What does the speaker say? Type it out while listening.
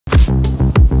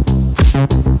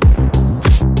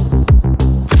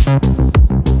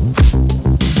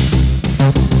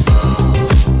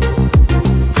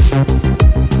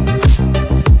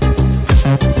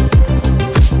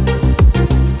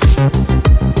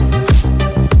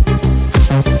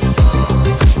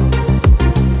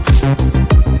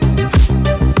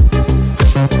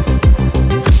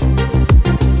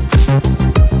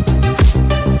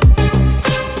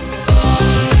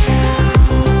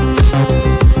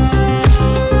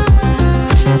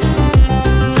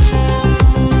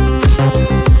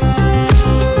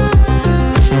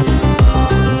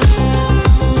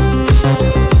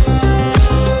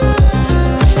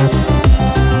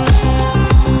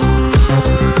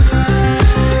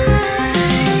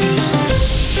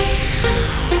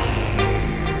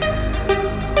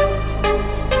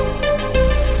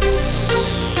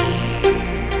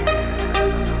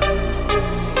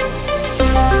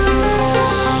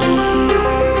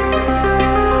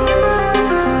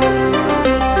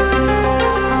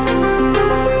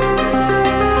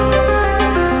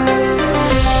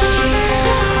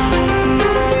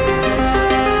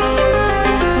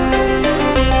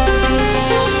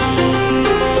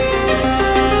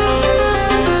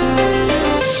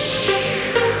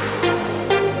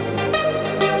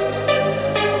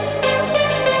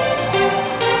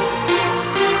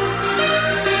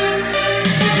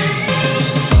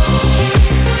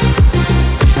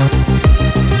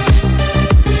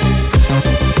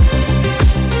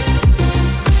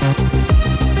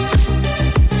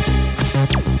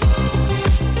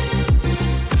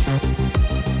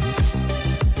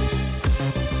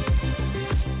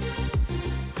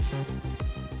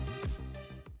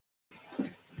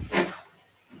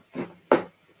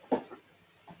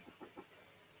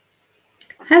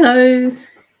Hello.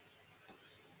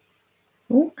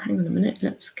 Oh, hang on a minute.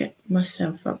 Let's get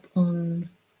myself up on.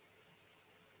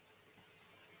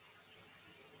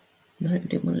 No, I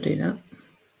didn't want to do that.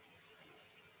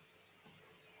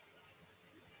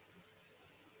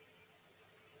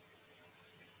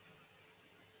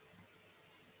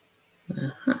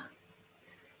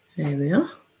 There we are.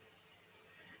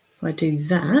 If I do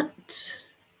that,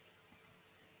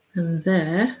 and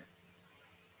there.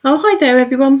 Oh, hi there,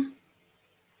 everyone.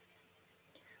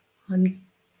 I'm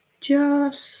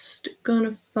just going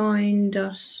to find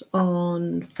us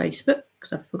on Facebook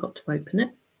because I forgot to open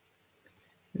it.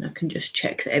 And I can just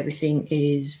check that everything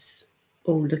is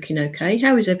all looking okay.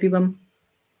 How is everyone?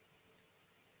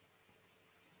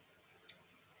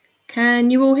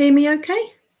 Can you all hear me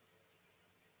okay?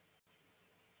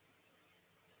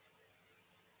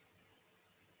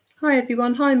 Hi,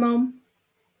 everyone. Hi, Mom.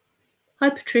 Hi,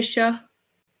 Patricia.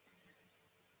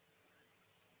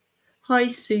 Hi,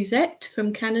 Suzette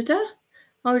from Canada.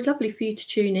 Oh, it's lovely for you to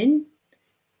tune in.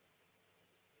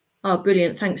 Oh,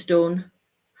 brilliant. Thanks, Dawn.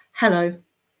 Hello,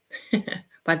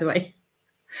 by the way.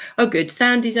 Oh, good.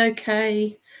 Sound is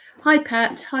okay. Hi,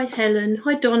 Pat. Hi, Helen.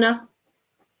 Hi, Donna.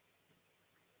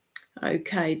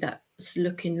 Okay, that's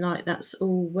looking like that's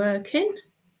all working.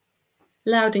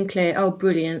 Loud and clear. Oh,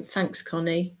 brilliant. Thanks,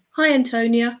 Connie. Hi,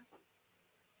 Antonia.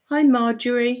 Hi,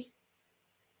 Marjorie.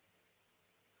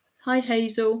 Hi,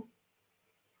 Hazel.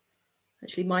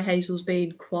 Actually, my Hazel's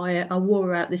being quiet. I wore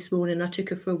her out this morning. I took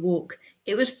her for a walk.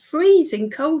 It was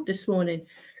freezing cold this morning.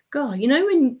 God, you know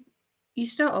when you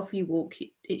start off your walk,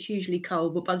 it's usually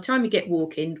cold, but by the time you get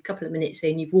walking, a couple of minutes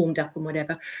in, you've warmed up and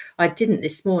whatever. I didn't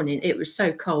this morning. It was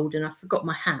so cold and I forgot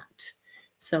my hat.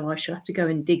 So I shall have to go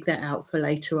and dig that out for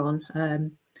later on. I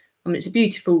mean, it's a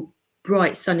beautiful,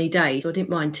 bright, sunny day, so I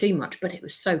didn't mind too much, but it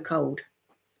was so cold.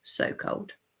 So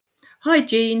cold. Hi,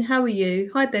 Jean. How are you?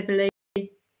 Hi, Beverly.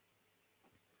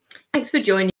 Thanks for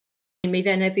joining me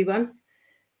then, everyone.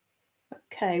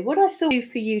 Okay, what I thought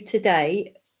for you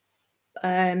today,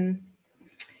 by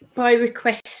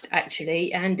request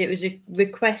actually, and it was a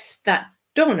request that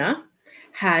Donna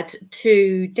had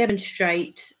to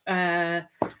demonstrate a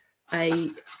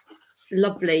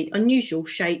lovely, unusual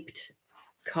shaped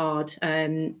card,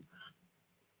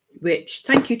 which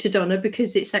thank you to Donna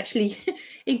because it's actually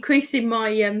increasing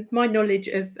my my knowledge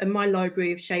of and my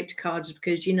library of shaped cards,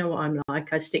 because you know what I'm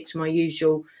like. I stick to my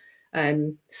usual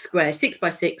square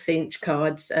 6x6 inch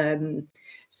cards.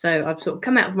 So I've sort of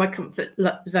come out of my comfort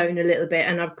zone a little bit,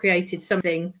 and I've created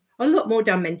something a lot more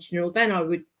dimensional than I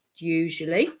would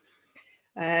usually.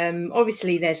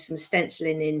 Obviously there's some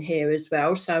stenciling in here as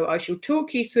well, so I shall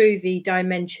talk you through the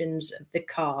dimensions of the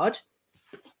card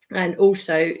and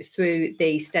also through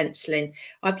the stenciling.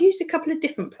 I've used a couple of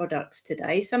different products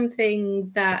today,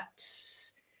 something that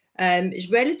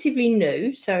is relatively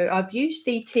new. So I've used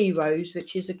the Tea Rose,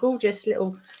 which is a gorgeous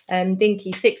little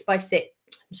dinky 6x6,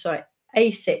 sorry,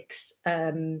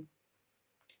 A6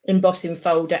 embossing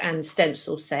folder and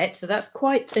stencil set. So that's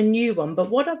quite a new one. But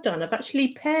what I've done, I've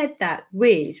actually paired that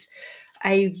with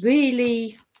a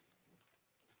really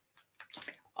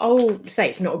old, say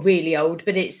it's not really old,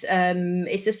 but it's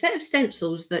a set of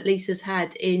stencils that Lisa's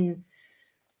had in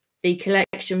the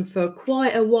collection for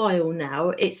quite a while now.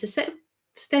 It's a set of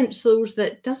stencils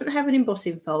that doesn't have an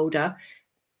embossing folder,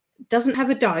 doesn't have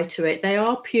a die to it. They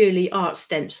are purely art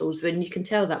stencils, and you can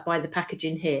tell that by the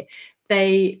packaging here.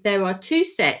 There are two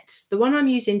sets. The one I'm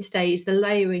using today is the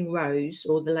Layering Rose,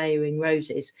 or the Layering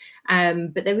Roses,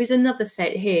 but there is another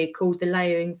set here called the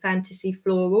Layering Fantasy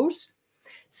Florals.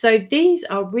 So these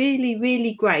are really,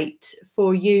 really great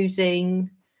for using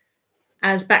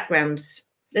as backgrounds.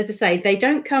 As I say, they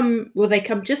don't come, well, they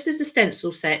come just as a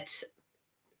stencil set.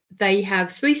 They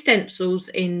have 3 stencils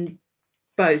in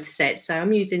both sets. So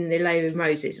I'm using the Layering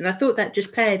Roses, and I thought that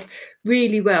just paired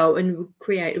really well and would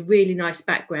create a really nice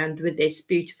background with this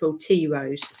beautiful tea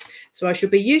rose. So I shall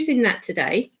be using that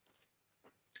today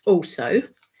also.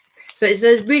 So it's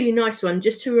a really nice one,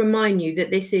 just to remind you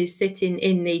that this is sitting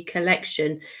in the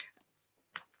collection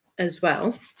as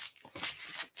well.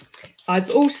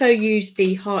 I've also used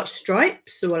the heart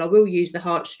stripes, so I will use the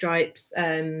heart stripes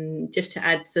just to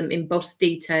add some embossed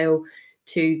detail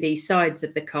to the sides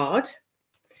of the card.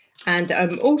 And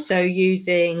I'm also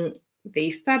using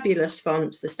the fabulous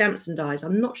fonts, the Stamps and Dies.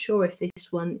 I'm not sure if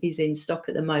this one is in stock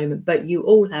at the moment, but you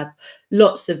all have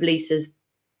lots of Lisa's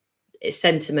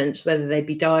sentiments, whether they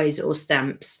be dies or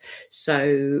stamps.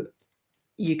 So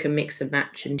you can mix and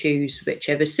match and choose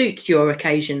whichever suits your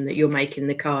occasion that you're making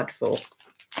the card for.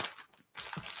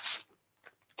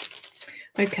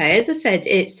 Okay, as I said,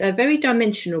 it's a very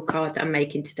dimensional card that I'm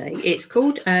making today. It's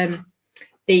called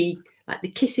the like the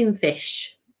kissing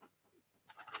fish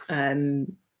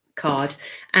card,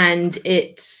 and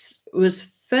it was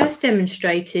first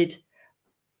demonstrated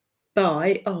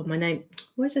by, oh, my name,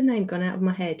 where's her name gone out of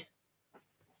my head?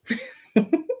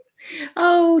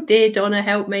 Oh dear, Donna,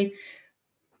 help me.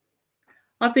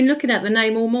 I've been looking at the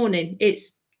name all morning.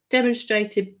 It's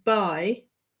demonstrated by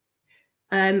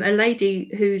a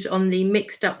lady who's on the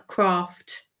Mixed Up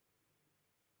Craft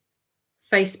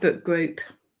Facebook group.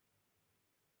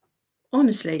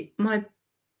 Honestly, my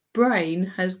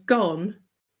brain has gone.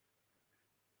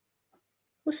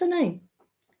 What's her name?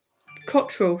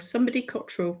 Cottrell, somebody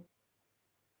Cottrell.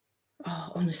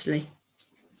 Oh, honestly.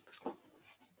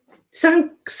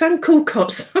 Sam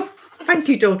Calcott. Thank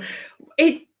you, Dawn.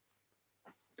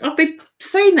 I've been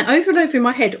saying that over and over in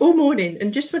my head all morning,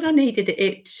 and just when I needed it,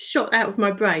 it shot out of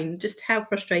my brain. Just how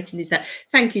frustrating is that?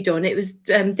 Thank you, Dawn. It was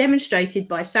demonstrated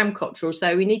by Sam Cottrell,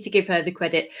 so we need to give her the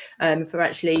credit for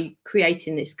actually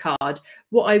creating this card.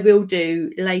 What I will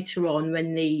do later on,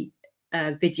 when the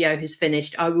video has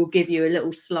finished, I will give you a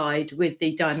little slide with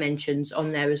the dimensions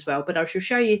on there as well, but I shall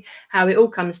show you how it all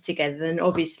comes together, and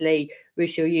obviously we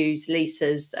shall use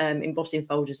Lisa's embossing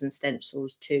folders and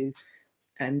stencils to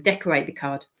decorate the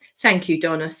card. Thank you,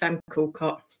 Donna. Sam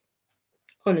Calcott.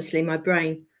 Honestly, my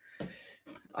brain,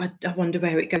 I wonder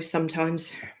where it goes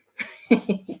sometimes.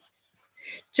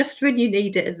 Just when you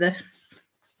need it at the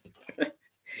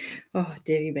oh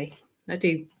dearie me, I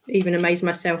do even amaze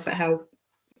myself at how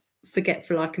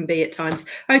forgetful I can be at times.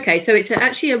 Okay, so it's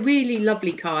actually a really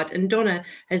lovely card, and Donna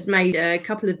has made a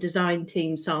couple of design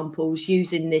team samples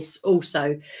using this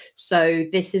also. So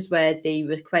this is where the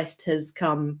request has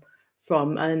come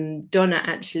from. Donna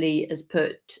actually has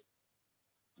put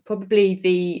probably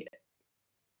the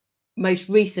most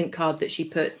recent card that she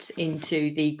put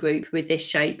into the group with this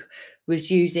shape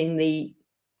was using the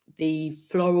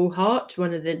floral heart,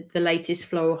 one of the latest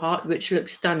floral heart, which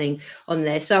looks stunning on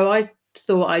there. So I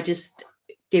thought I'd just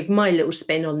give my little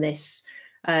spin on this,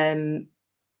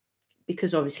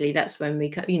 because obviously that's when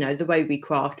we, you know, the way we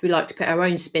craft, we like to put our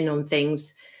own spin on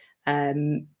things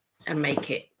and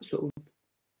make it sort of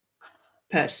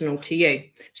personal to you.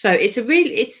 So it's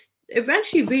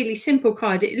actually a really simple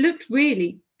card. It looked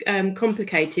really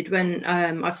complicated when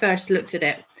I first looked at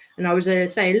it, and I was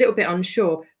say a little bit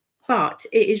unsure, but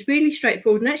it is really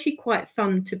straightforward and actually quite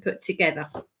fun to put together.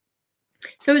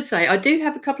 So as I say, I do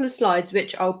have a couple of slides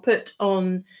which I'll put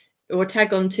on or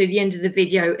tag on to the end of the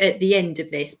video at the end of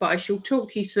this, but I shall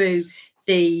talk you through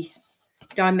the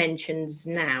dimensions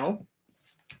now.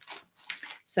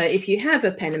 So if you have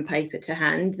a pen and paper to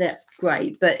hand, that's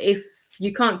great. But if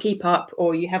you can't keep up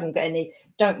or you haven't got any,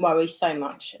 don't worry so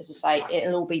much. As I say,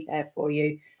 it'll all be there for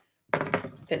you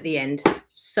at the end.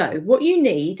 So what you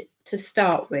need to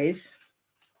start with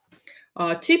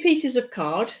are 2 pieces of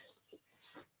card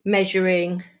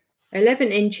measuring 11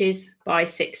 inches by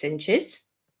 6 inches.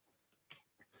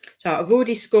 So I've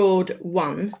already scored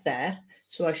one there,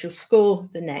 so I shall score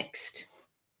the next.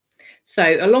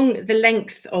 So along the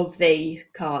length of the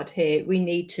card here, we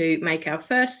need to make our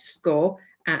first score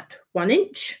at 1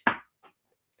 inch.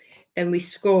 Then we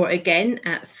score again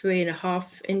at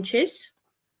 3.5 inches.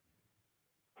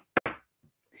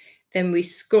 Then we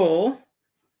score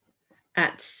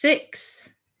at 6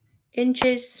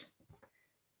 inches,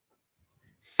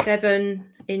 7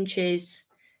 inches,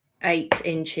 8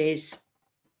 inches,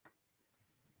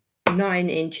 9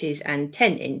 inches and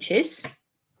 10 inches,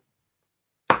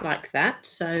 like that.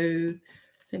 So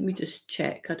let me just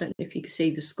check. I don't know if you can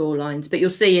see the score lines, but you'll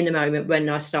see in a moment when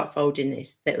I start folding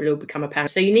this that will all become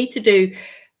apparent. So you need to do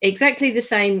exactly the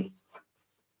same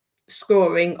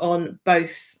scoring on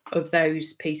both of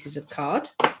those pieces of card.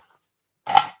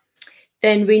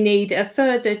 Then we need a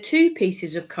further 2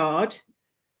 pieces of card.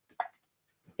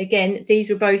 Again, these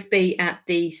will both be at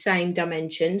the same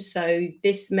dimensions. So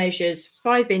this measures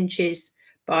 5 inches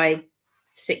by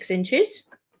 6 inches.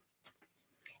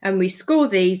 And we score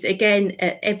these again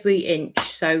at every inch.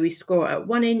 So we score at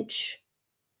 1 inch.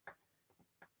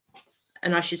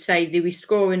 And I should say that we're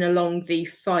scoring along the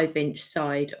 5-inch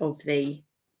side of the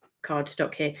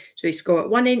cardstock here. So we score at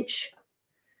 1 inch,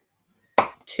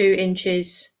 2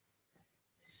 inches,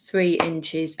 3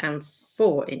 inches and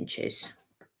 4 inches.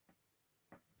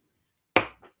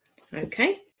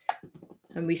 Okay.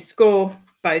 And we score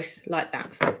both like that.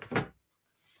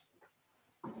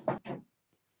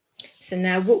 So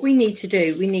now what we need to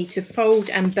do, we need to fold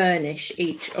and burnish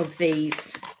each of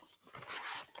these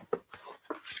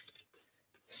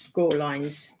score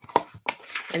lines.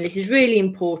 And this is really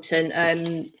important.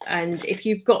 And if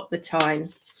you've got the time,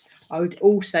 I would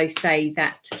also say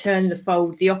that to turn the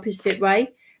fold the opposite way,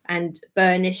 and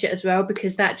burnish it as well,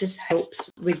 because that just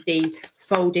helps with the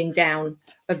folding down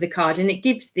of the card, and it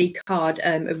gives the card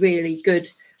a really good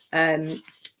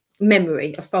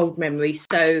memory, a fold memory.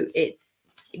 So it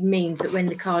means that when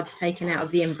the card's taken out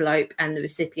of the envelope and the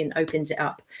recipient opens it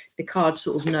up, the card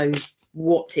sort of knows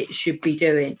what it should be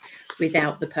doing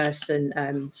without the person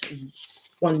sort of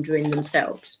wondering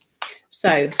themselves.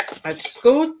 So I've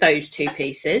scored those 2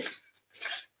 pieces.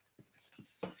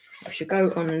 I should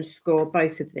go on and score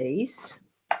both of these.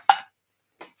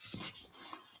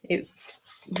 It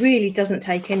really doesn't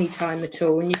take any time at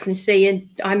all, and you can see, and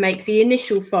I make the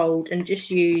initial fold and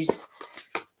just use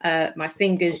my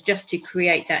fingers just to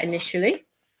create that initially,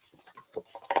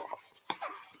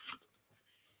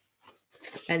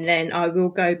 and then I will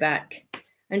go back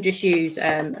and just use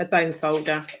a bone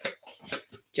folder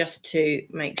just to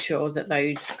make sure that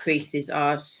those creases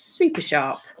are super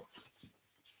sharp.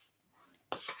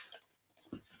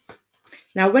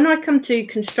 Now, when I come to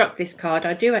construct this card,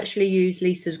 I do actually use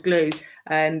Lisa's glue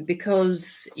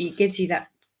because it gives you that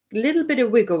little bit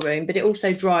of wiggle room, but it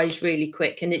also dries really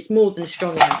quick, and it's more than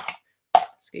strong enough.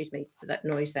 Excuse me for that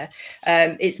noise there.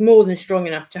 It's more than strong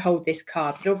enough to hold this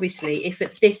card. But obviously, if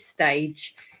at this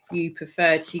stage you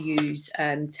prefer to use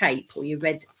tape or your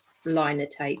red liner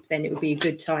tape, then it would be a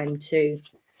good time to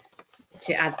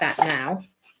add that now.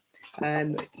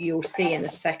 You'll see in a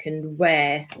second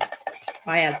where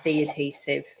I add the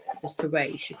adhesive as to where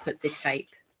you should put the tape.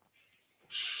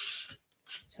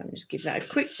 So I'm just give that a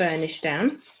quick burnish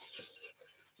down.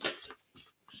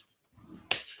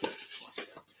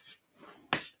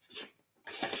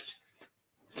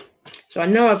 So I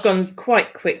know I've gone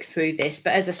quite quick through this,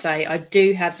 but as I say, I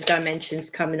do have the dimensions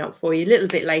coming up for you a little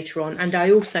bit later on, and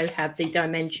I also have the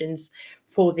dimensions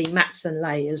for the mats and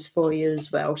layers for you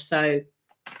as well. So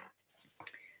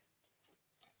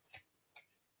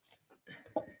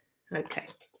okay,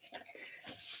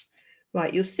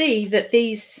 right, you'll see that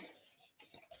this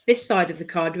side of the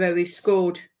card where we've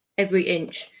scored every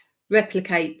inch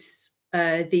replicates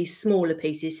these smaller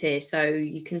pieces here, so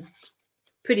you can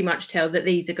pretty much tell that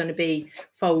these are going to be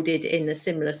folded in a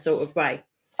similar sort of way.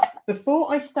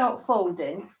 Before I start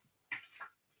folding,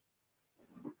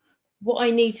 what I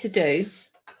need to do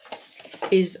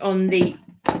is on the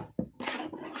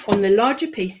larger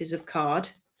pieces of card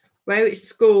where it's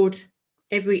scored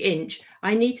every inch,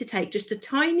 I need to take just a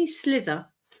tiny slither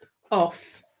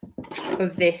off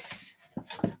of the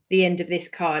end of this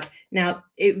card. Now,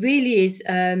 it really is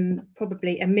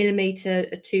probably 1 millimetre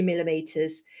or 2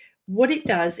 millimetres. What it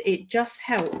does, it just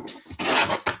helps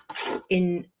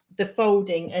in the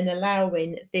folding and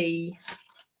allowing the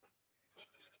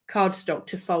cardstock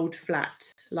to fold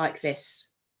flat like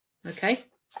this. Okay,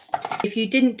 if you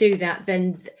didn't do that,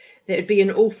 then there'd be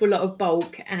an awful lot of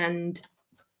bulk and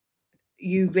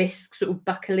you risk sort of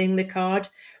buckling the card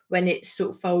when it sort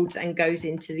of folds and goes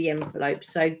into the envelope.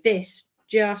 So this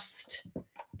just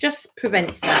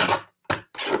prevents that.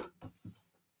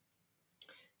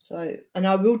 So, and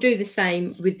I will do the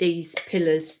same with these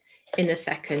pillars in a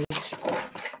second.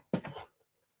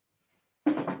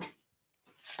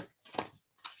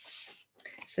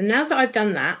 So now that I've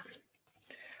done that,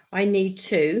 I need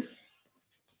to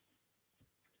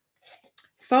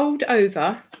fold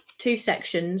over 2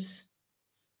 sections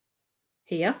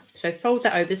here. So fold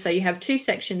that over so you have 2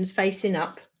 sections facing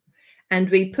up, and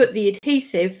we put the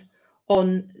adhesive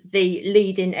on the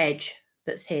leading edge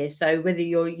that's here. So whether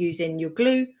you're using your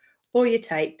glue or your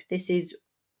tape, this is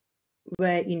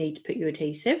where you need to put your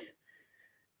adhesive.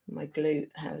 My glue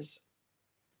has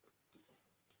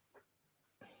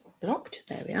blocked.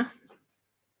 There we are.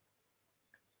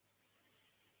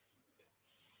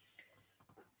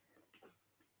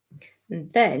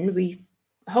 And then we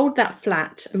hold that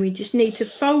flat, and we just need to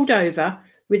fold over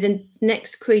with the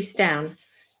next crease down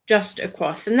just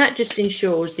across, and that just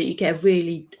ensures that you get a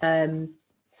really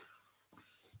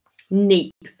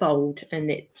neat fold, and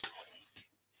it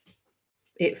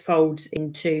folds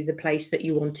into the place that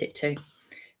you want it to.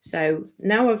 So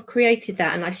now I've created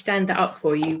that and I stand that up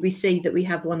for you, we see that we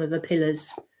have one of the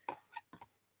pillars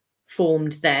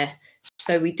formed there.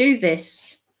 So we do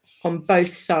this on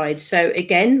both sides. So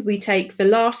again, we take the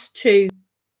last 2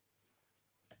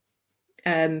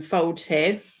 folds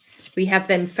here, we have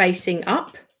them facing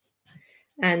up,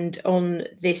 and on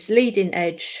this leading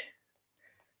edge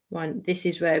one, this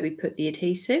is where we put the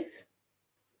adhesive.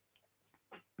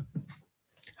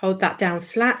 Hold that down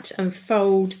flat and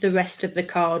fold the rest of the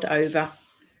card over,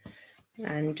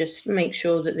 and just make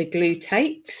sure that the glue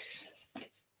takes.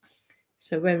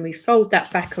 So when we fold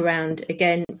that back around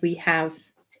again, we have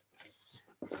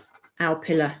our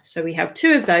pillar. So we have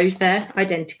 2 of those there,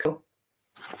 identical.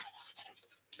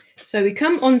 So we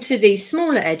come onto these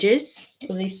smaller edges,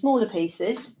 or these smaller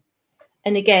pieces,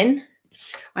 and again,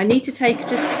 I need to take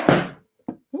just,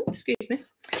 oh, excuse me,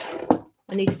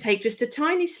 I need to take just a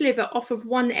tiny sliver off of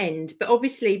one end, but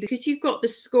obviously because you've got the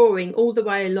scoring all the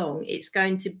way along, it's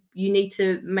going to, you need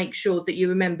to make sure that you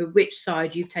remember which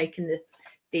side you've taken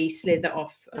the slither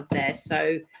off of there.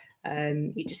 So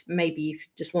you just, maybe you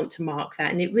just want to mark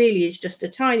that, and it really is just a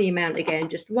tiny amount, again,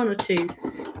 just 1 or 2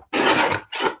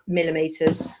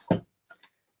 millimeters.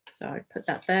 So I put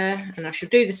that there, and I shall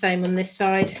do the same on this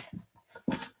side,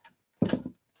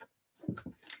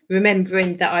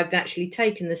 remembering that I've actually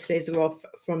taken the slither off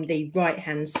from the right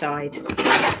hand side.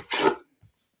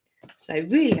 So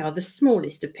really are the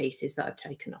smallest of pieces that I've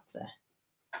taken off there.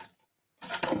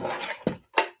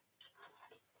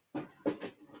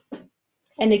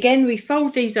 And again, we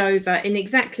fold these over in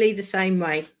exactly the same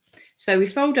way. So we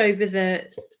fold over the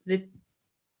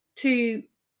 2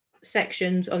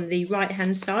 sections on the right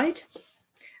hand side,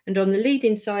 and on the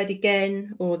leading side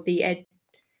again, or the edge,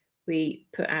 we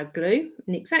put our glue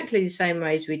in exactly the same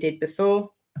way as we did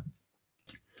before.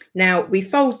 Now we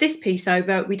fold this piece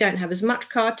over. We don't have as much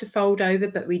card to fold over,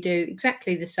 but we do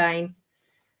exactly the same.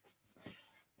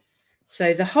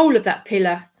 So the whole of that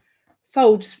pillar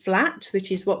folds flat,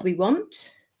 which is what we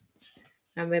want.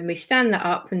 And when we stand that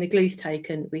up, when the glue's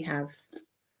taken, we have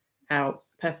our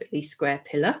perfectly square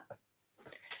pillar.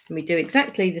 And we do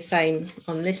exactly the same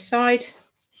on this side.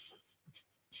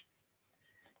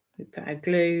 We put our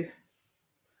glue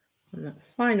on that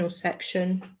final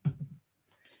section,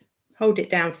 hold it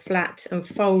down flat and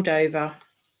fold over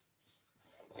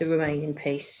the remaining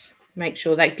piece. Make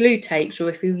sure that glue takes, or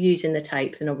if you're using the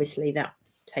tape, then obviously that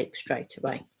takes straight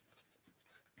away.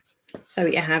 So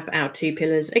we have our 2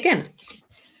 pillars again.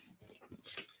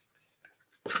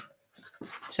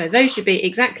 So those should be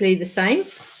exactly the same.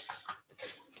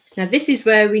 Now this is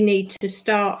where we need to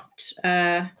start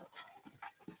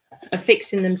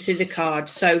affixing them to the card.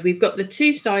 So we've got the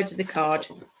 2 sides of the card.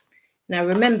 Now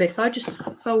remember, if I just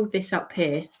fold this up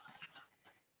here,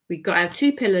 we've got our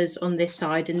 2 pillars on this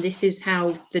side, and this is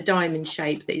how the diamond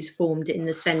shape that is formed in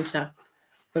the center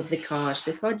of the card.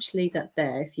 So if I just leave that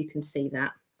there, if you can see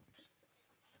that.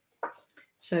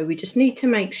 So we just need to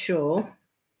make sure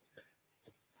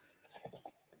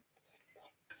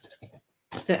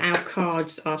that our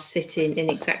cards are sitting in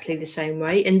exactly the same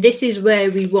way. And this is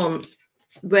where we want,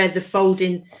 where the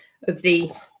folding of the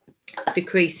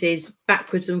creases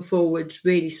backwards and forwards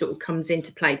really sort of comes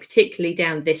into play, particularly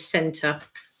down this center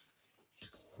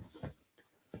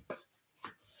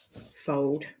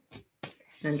fold,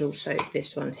 and also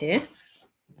this one here,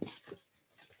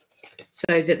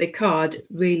 so that the card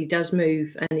really does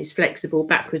move and is flexible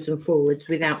backwards and forwards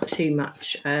without too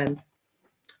much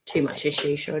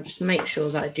issue. So I'll just make sure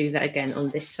that I do that again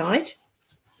on this side.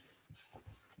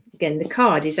 Again, the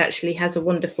card actually has a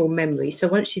wonderful memory. So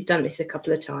once you've done this a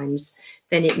couple of times,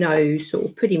 then it knows sort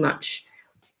of pretty much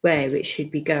where it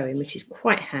should be going, which is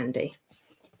quite handy.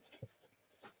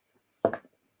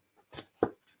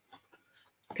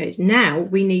 Okay, now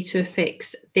we need to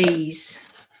affix these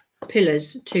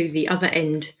pillars to the other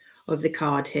end of the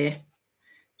card here.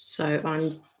 So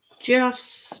I'm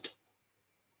just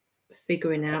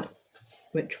figuring out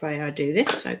which way I do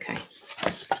this. Okay.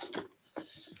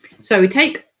 So we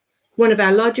take one of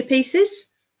our larger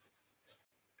pieces.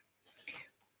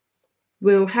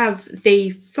 We'll have the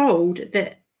fold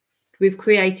that we've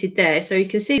created there. So you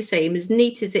can see the seam, as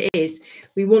neat as it is,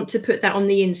 we want to put that on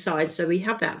the inside. So we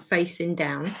have that facing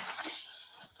down.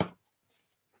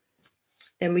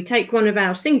 Then we take one of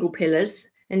our single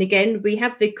pillars, and again, we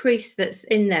have the crease that's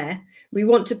in there. We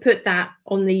want to put that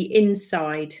on the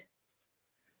inside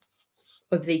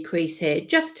of the crease here,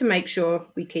 just to make sure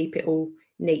we keep it all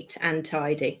neat and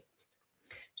tidy.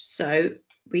 So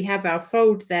we have our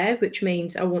fold there, which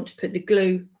means I want to put the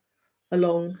glue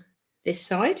along this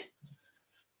side.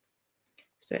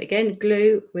 So again,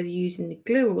 glue, whether you're using the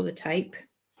glue or the tape,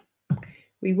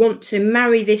 we want to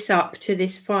marry this up to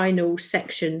this final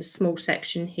section, small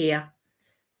section here.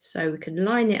 So we can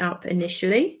line it up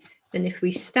initially. Then if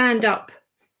we stand up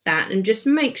that and just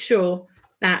make sure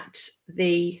that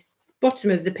the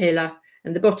bottom of the pillar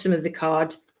and the bottom of the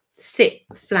card sit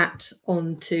flat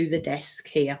onto the desk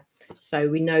here. So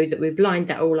we know that we've lined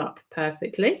that all up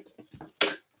perfectly.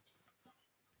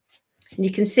 And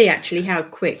you can see actually how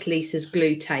quick Lisa's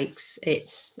glue takes.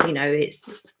 It's, you know, it's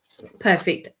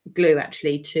perfect glue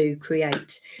actually to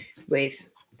create with.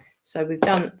 So we've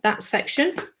done that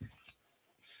section.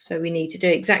 So we need to do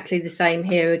exactly the same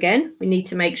here again. We need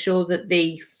to make sure that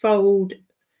the fold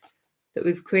that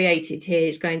we've created here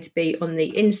is going to be on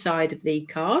the inside of the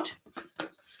card.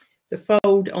 The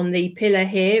fold on the pillar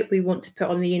here, we want to put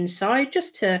on the inside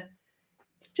just to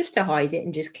hide it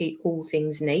and just keep all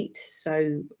things neat.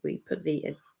 So we put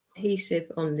the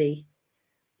adhesive on the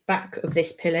back of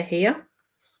this pillar here.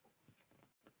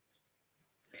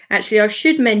 Actually, I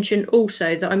should mention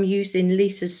also that I'm using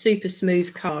Lisa's Super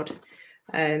Smooth card.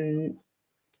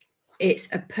 It's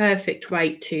a perfect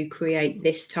way to create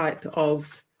this type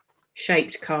of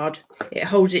shaped card. It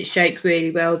holds its shape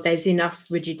really well. There's enough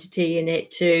rigidity in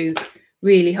it to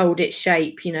really hold its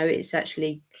shape. You know, it's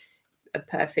actually a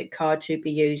perfect card to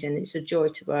be using. It's a joy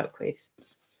to work with.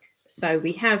 So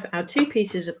we have our two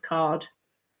pieces of card,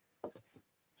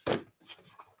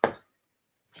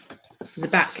 the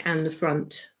back and the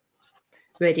front,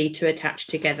 ready to attach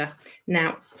together.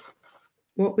 Now,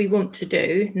 what we want to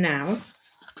do now,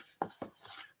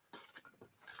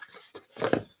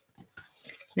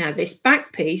 this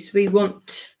back piece, we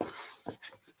want,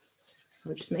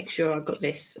 I'll just make sure I've got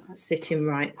this sitting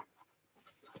right.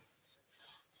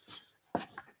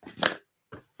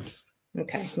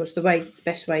 Okay, what's the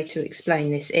best way to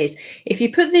explain this is, if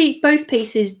you put both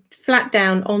pieces flat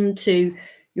down onto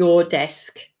your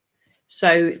desk,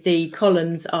 so the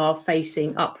columns are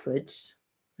facing upwards,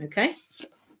 okay?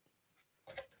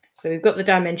 So we've got the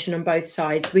dimension on both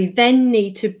sides. We then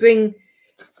need to bring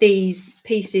these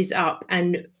pieces up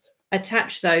and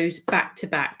attach those back to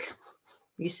back,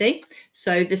 you see?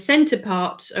 So the center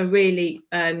parts are really,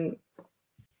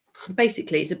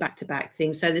 basically it's a back-to-back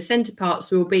thing. So the center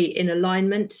parts will be in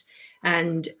alignment,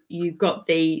 and you've got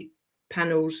the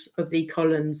panels of the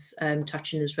columns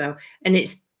touching as well. And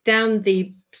it's down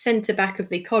the center back of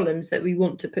the columns that we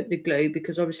want to put the glue,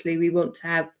 because obviously we want to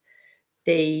have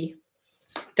the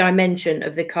dimension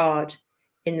of the card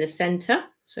in the center.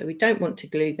 So we don't want to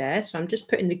glue there. So I'm just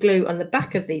putting the glue on the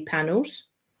back of the panels.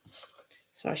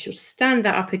 So I shall stand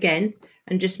that up again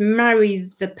and just marry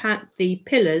the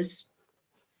pillars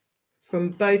from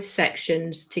both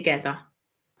sections together.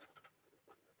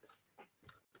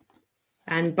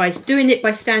 And by doing it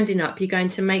by standing up, you're going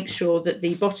to make sure that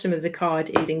the bottom of the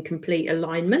card is in complete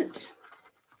alignment.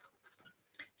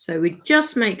 So we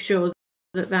just make sure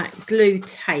that that glue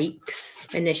takes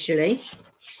initially.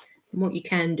 And what you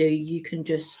can do, you can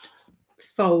just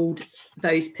fold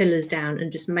those pillars down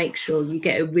and just make sure you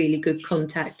get a really good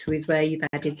contact with where you've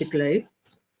added the glue.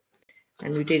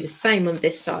 And we do the same on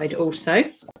this side also.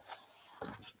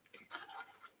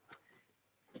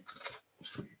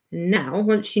 Now,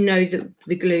 once you know that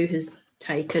the glue has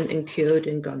taken and cured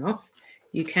and gone off,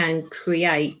 you can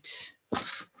create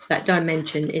that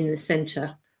dimension in the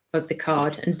center of the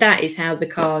card, and that is how the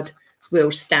card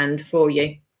will stand for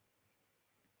you.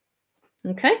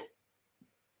 Okay.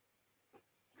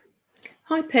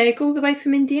 Hi Peg, all the way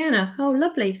from Indiana. Oh,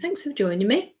 lovely. Thanks for joining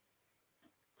me.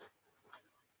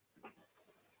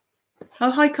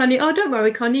 Oh, hi Connie. Oh, don't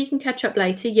worry, Connie. You can catch up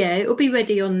later. Yeah, it'll be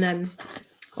ready on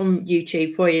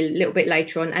YouTube for you a little bit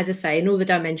later on, as I say, and all the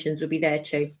dimensions will be there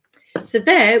too. So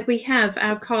there we have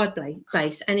our card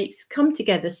base, and it's come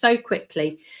together so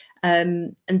quickly,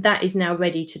 and that is now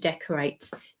ready to decorate.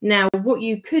 Now, what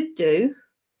you could do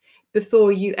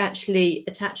before you actually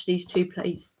attach these two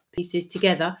pieces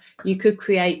together, you could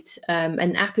create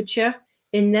an aperture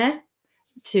in there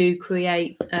to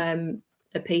create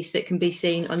a piece that can be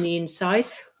seen on the inside.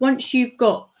 Once you've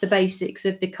got the basics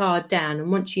of the card down,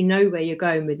 and once you know where you're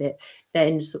going with it,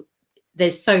 then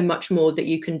there's so much more that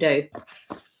you can do.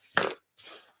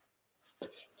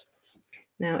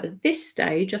 Now at this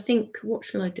stage, I think, what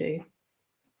shall I do?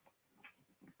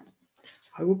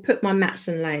 I will put my mats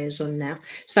and layers on now.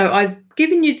 So I've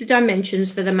given you the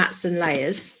dimensions for the mats and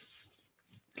layers.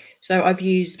 So I've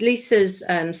used Lisa's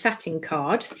satin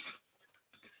card.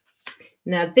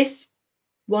 Now this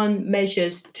one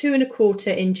measures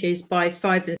 2¼ inches by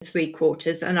 5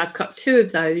 3/4, and I've cut 2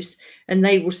 of those, and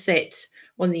they will sit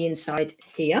on the inside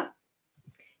here.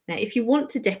 Now, if you want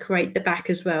to decorate the back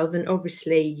as well, then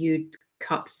obviously you'd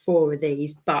cut 4 of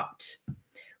these, but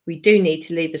we do need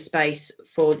to leave a space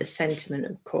for the sentiment,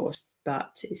 of course,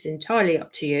 but it's entirely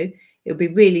up to you. It'll be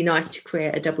really nice to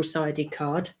create a double-sided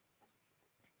card.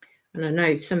 And I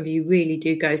know some of you really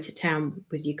do go to town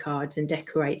with your cards and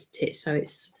decorate it so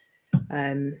it's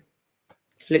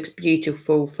looks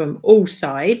beautiful from all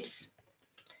sides.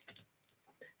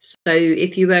 So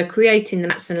if you were creating the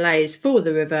mats and layers for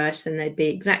the reverse, then they'd be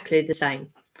exactly the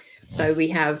same. So we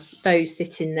have those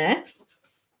sitting there.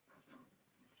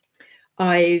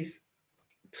 I've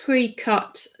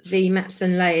pre-cut the mats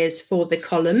and layers for the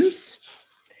columns.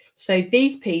 So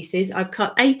these pieces, I've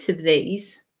cut 8 of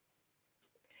these,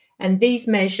 and these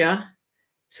measure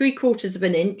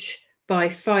 3/4 inch by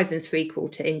 5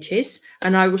 3/4 inches,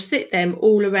 and I will sit them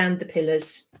all around the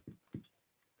pillars.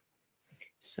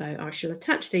 So I shall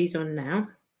attach these on now,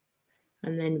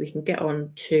 and then we can get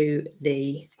on to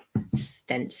the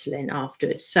stenciling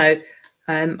afterwards. So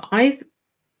I've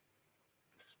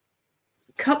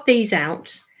cut these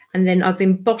out, and then I've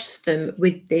embossed them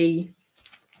with the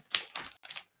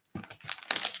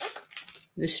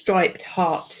striped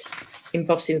heart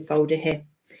embossing folder here.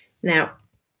 Now,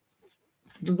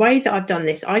 the way that I've done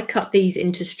this, I cut these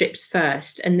into strips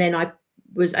first, and then I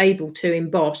was able to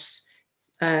emboss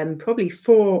probably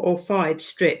 4 or 5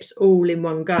 strips all in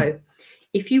one go.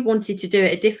 If you wanted to do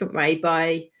it a different way,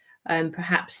 by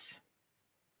perhaps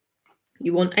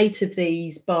you want 8 of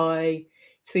these by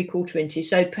 3/4 inches.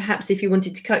 So perhaps if you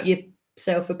wanted to cut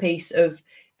yourself a piece of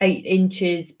 8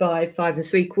 inches by 5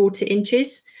 3/4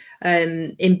 inches,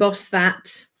 emboss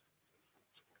that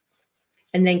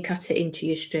and then cut it into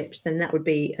your strips, then that would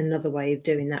be another way of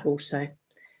doing that also.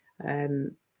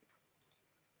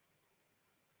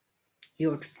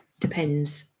 It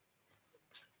depends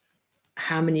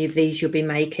how many of these you'll be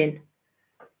making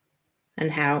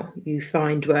and how you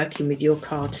find working with your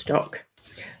cardstock.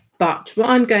 But what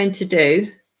I'm going to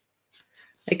do,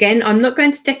 again, I'm not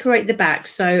going to decorate the back,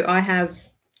 so I have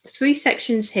 3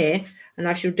 sections here, and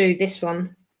I shall do this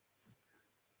one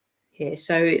here.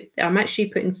 So I'm actually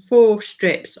putting 4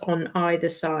 strips on either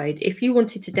side. If you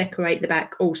wanted to decorate the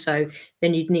back also,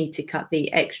 then you'd need to cut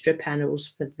the extra panels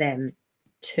for them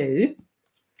too.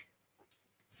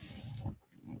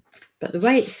 But the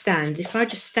way it stands, if I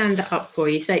just stand it up for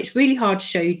you, so it's really hard to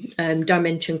show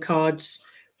dimension cards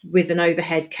with an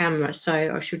overhead camera, so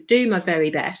I should do my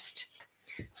very best.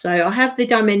 So I have the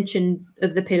dimension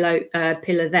of the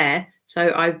pillar there.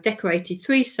 So I've decorated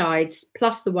 3 sides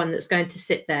plus the one that's going to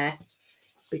sit there,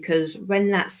 because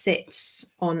when that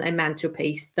sits on a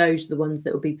mantelpiece, those are the ones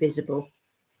that will be visible.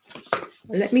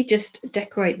 Let me just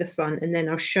decorate the front, and then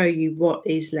I'll show you what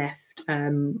is left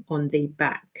on the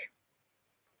back.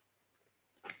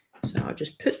 So I'll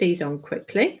just put these on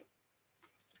quickly.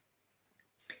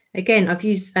 Again, I've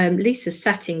used Lisa's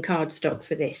satin cardstock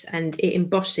for this, and it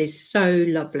embosses so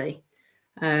lovely.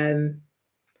 And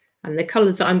the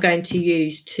colours that I'm going to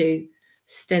use to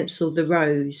stencil the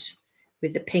rose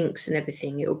with the pinks and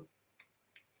everything, it'll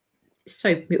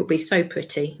be so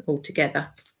pretty all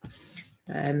together.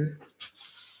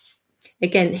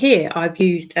 Again, here I've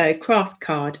used a craft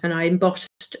card, and I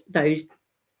embossed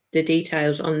the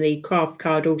details on the craft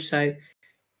card also.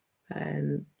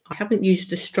 I haven't used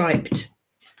the striped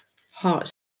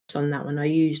hearts on that one. I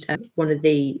used one of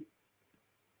the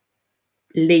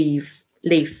leaf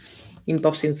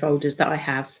embossing folders that I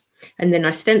have, and then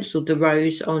I stenciled the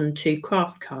rose onto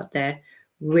craft card there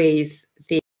with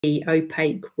the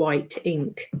opaque white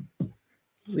ink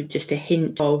with just a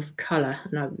hint of colour,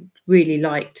 and I really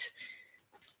liked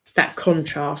that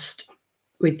contrast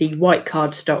with the white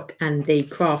cardstock and the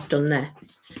craft on there.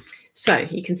 So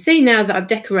you can see now that I've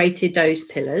decorated those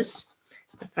pillars.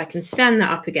 If I can stand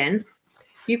that up again,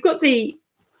 you've got the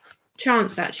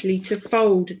chance actually to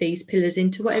fold these pillars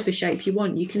into whatever shape you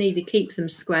want. You can either keep them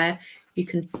square, you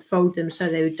can fold them so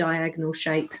they're a diagonal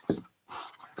shape.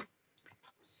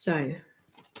 So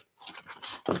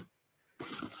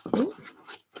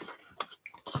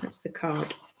that's the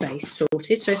card base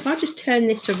sorted. So if I just turn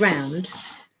this around,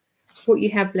 what you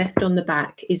have left on the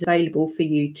back is available for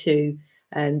you to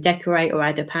decorate or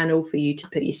add a panel for you to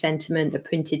put your sentiment, a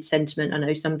printed sentiment. I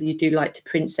know some of you do like to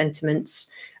print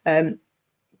sentiments,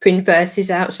 print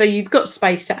verses out. So you've got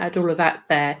space to add all of that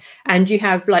there. And you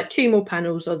have like 2 more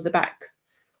panels of the back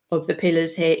of the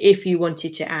pillars here if you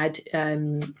wanted to add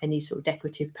any sort of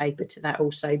decorative paper to that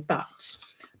also. But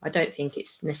I don't think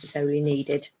it's necessarily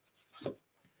needed.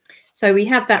 So we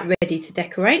have that ready to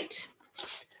decorate.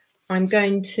 I'm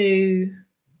going to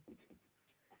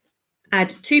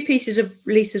add 2 pieces of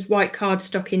Lisa's white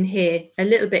cardstock in here a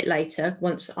little bit later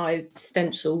once I've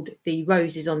stenciled the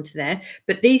roses onto there.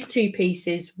 But these 2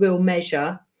 pieces will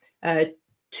measure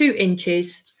 2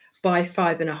 inches by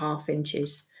 5.5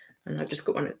 inches. And I've just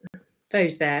got one of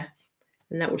those there,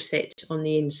 and that will sit on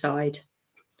the inside.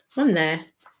 One there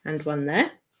and one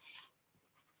there.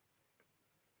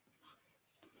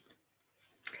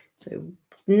 So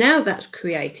now that's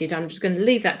created, I'm just going to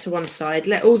leave that to one side,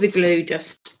 let all the glue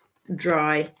just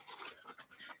dry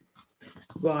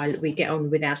while we get on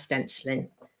with our stenciling.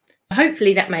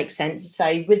 Hopefully that makes sense.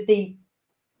 So with the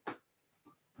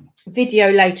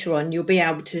video later on, you'll be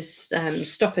able to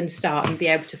stop and start and be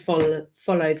able to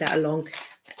follow that along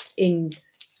in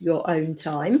your own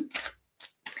time.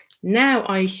 Now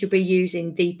I shall be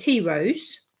using the tea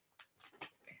rose,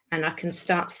 and I can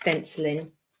start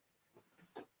stenciling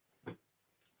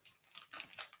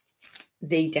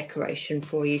the decoration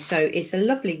for you. So it's a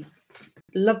lovely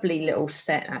little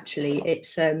set. Actually,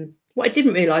 it's what I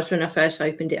didn't realize when I first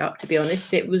opened it up, to be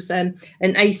honest, it was an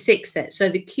A6 set. So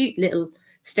the cute little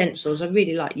stencils, I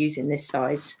really like using this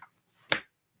size.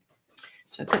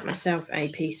 So I've got myself a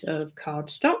piece of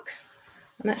cardstock.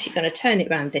 I'm actually going to turn it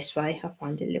around this way. I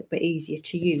find it a little bit easier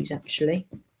to use, actually.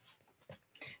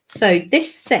 So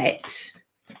this set,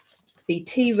 the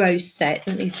Tea Rose set,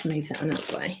 let me just move that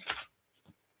another way,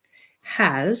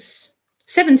 has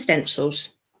 7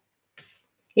 stencils.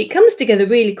 It comes together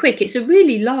really quick. It's a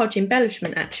really large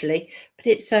embellishment, actually, but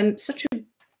it's such a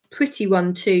pretty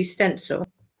one to stencil.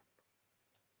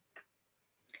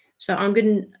 So I'm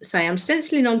going to say I'm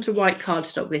stenciling onto white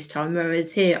cardstock this time,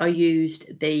 whereas here I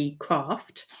used the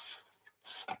craft.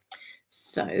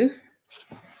 So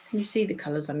can you see the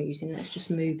colours I'm using? Let's just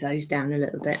move those down a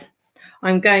little bit.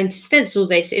 I'm going to stencil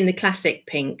this in the classic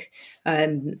pink.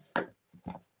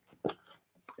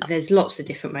 There's lots of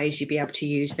different ways you'd be able to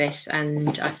use this,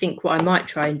 and I think what I might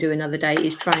try and do another day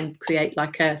is try and create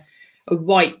like a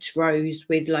white rose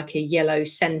with like a yellow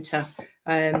centre.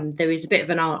 There is a bit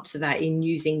of an art to that in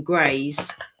using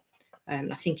greys.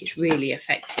 I think it's really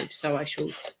effective, so I shall,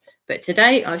 but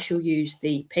today I shall use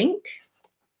the pink.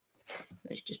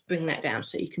 Let's just bring that down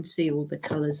so you can see all the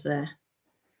colours there.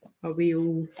 Are we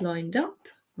all lined up?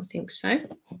 I think so.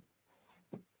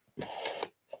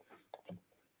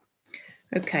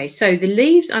 Okay, so the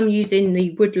leaves, I'm using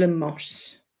the Woodland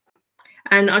moss.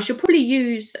 And I should probably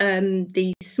use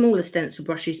the smaller stencil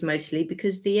brushes mostly,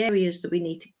 because the areas that we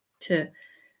need to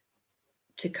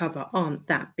cover aren't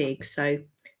that big. So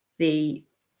the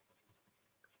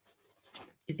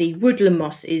Woodland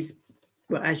moss is,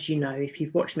 well, as you know, if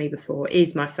you've watched me before,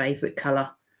 is my favourite colour,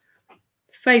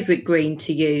 favourite green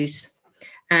to use.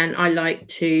 And I like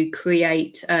to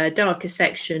create a darker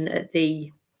section at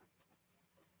the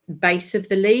base of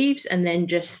the leaves and then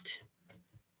just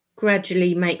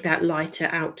gradually make that lighter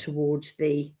out towards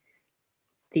the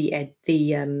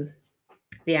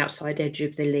outside edge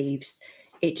of the leaves.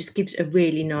 It just gives a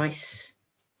really nice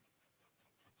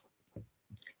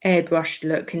airbrushed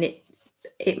look, and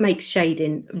it makes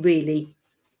shading really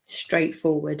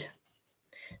straightforward.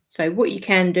 So what you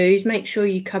can do is make sure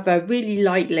you cover really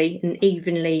lightly and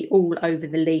evenly all over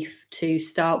the leaf to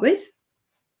start with.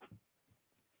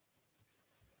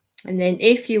 And then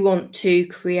if you want to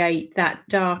create that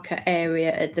darker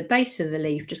area at the base of the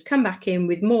leaf, just come back in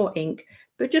with more ink,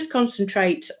 but just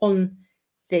concentrate on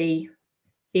the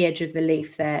edge of the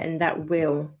leaf there, and that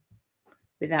will,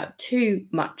 without too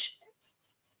much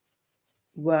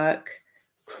work,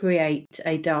 create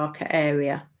a darker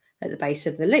area at the base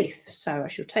of the leaf. So I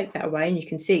shall take that away, and you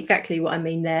can see exactly what I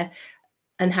mean there,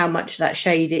 and how much that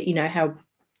shade, you know, how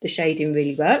the shading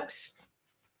really works.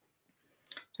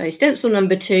 So stencil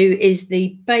number 2 is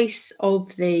the base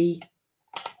of the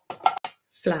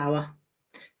flower.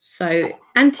 So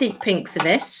antique pink for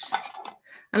this,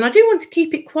 and I do want to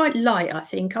keep it quite light. I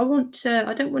think I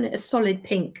don't want it a solid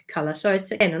pink colour. So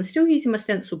again, I'm still using my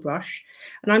stencil brush,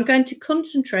 and I'm going to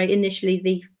concentrate initially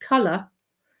the colour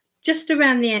just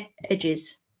around the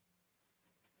edges,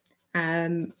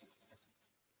 and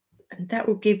that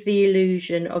will give the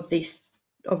illusion of this,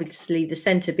 obviously the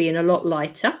centre being a lot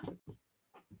lighter.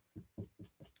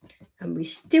 And we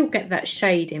still get that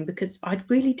shade in, because I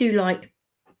really do like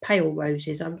pale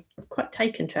roses. I'm quite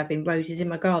taken to having roses in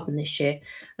my garden this year.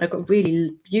 And I've got a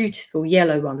really beautiful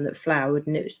yellow one that flowered,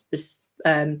 and it was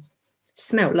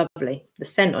smelled lovely. The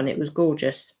scent on it was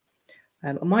gorgeous.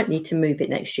 I might need to move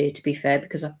it next year, to be fair,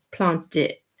 because I planted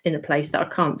it in a place that I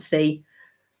can't see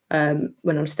when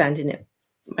I'm standing at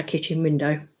my kitchen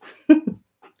window.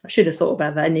 I should have thought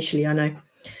about that initially, I know,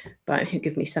 but it'll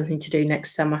give me something to do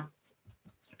next summer.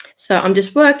 So I'm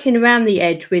just working around the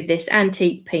edge with this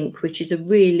antique pink, which is a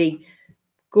really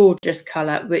gorgeous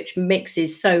colour, which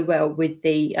mixes so well with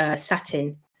the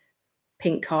satin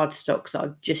pink cardstock that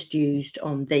I've just used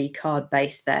on the card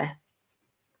base there.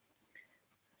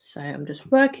 So I'm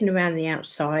just working around the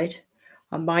outside.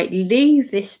 I might leave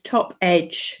this top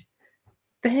edge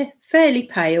fairly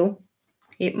pale.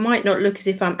 It might not look as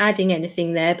if I'm adding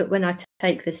anything there, but when I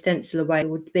take the stencil away, it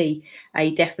would be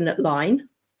a definite line.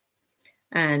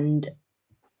 And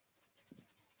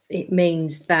it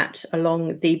means that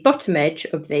along the bottom edge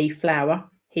of the flower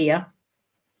here,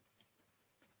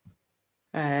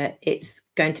 it's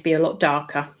going to be a lot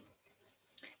darker.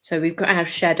 So we've got our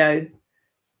shadow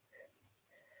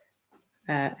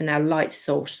and our light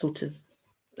source sort of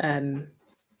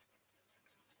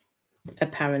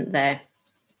apparent there.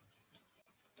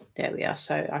 There we are.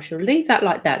 So I shall leave that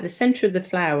like that. The centre of the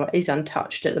flower is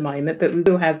untouched at the moment, but we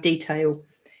will have detail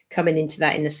coming into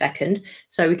that in a second.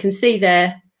 So we can see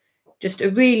there just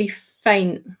a really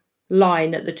faint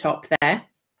line at the top there.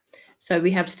 So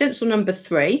we have stencil number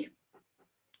 3.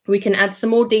 We can add some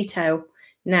more detail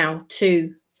now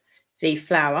to the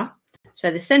flower. So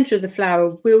the centre of the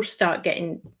flower will start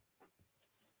getting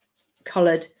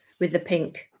coloured with the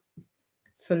pink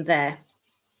from there.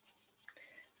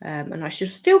 And I shall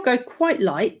still go quite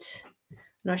light,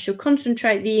 and I shall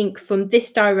concentrate the ink from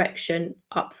this direction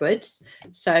upwards.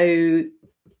 So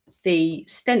the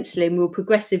stenciling will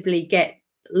progressively get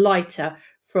lighter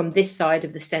from this side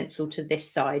of the stencil to this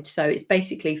side. So it's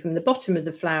basically from the bottom of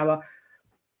the flower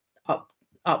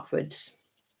upwards.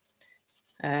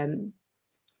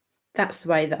 That's the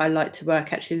way that I like to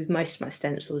work actually with most of my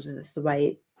stencils. That's the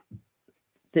way,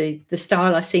 the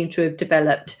style I seem to have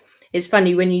developed. It's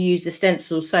funny, when you use the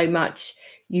stencil so much,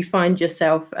 you find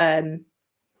yourself in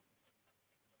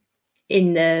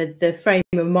the frame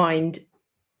of mind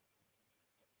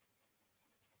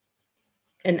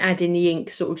and adding the ink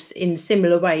sort of in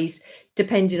similar ways,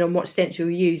 depending on what stencil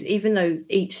you use. Even though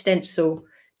each stencil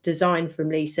design from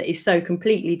Lisa is so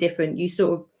completely different, you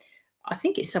sort of, I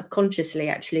think it's subconsciously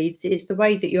actually, it's the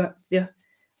way that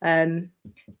the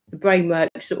brain work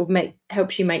sort of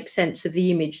helps you make sense of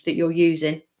the image that you're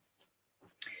using.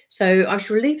 So I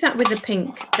shall leave that with the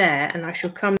pink there, and I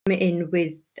shall come in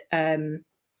with, let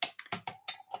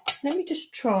me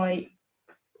just try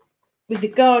with the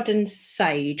garden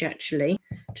sage actually,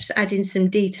 just adding some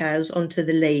details onto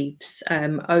the leaves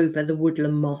over the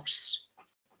woodland moss.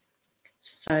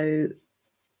 So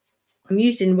I'm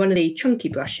using one of the chunky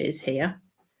brushes here,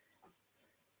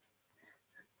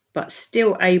 but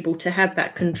still able to have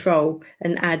that control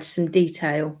and add some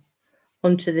detail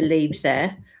onto the leaves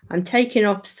there. I'm taking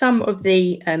off some of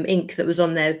the ink that was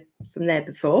on there from there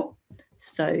before,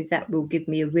 so that will give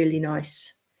me a really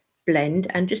nice blend,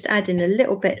 and just adding a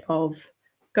little bit of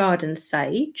garden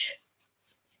sage.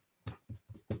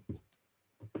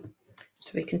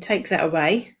 So we can take that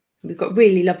away. We've got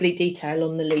really lovely detail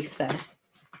on the leaf there.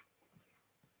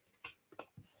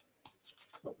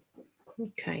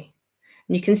 Okay,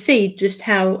 and you can see just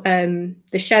how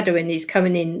the shadowing is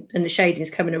coming in and the shading is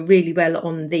coming in really well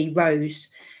on the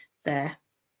rose there.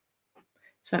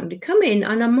 So I'm going to come in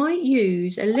and I might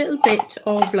use a little bit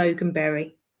of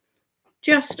Loganberry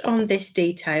just on this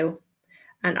detail,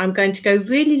 and I'm going to go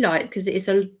really light because it is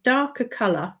a darker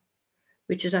colour,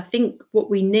 which is I think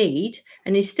what we need.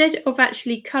 And instead of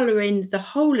actually colouring the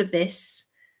whole of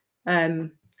this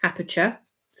aperture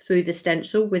through the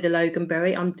stencil with a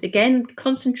Loganberry, I'm again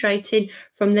concentrating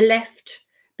from the left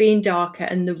being darker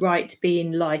and the right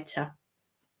being lighter,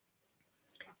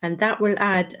 and that will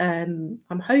add I'm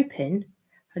hoping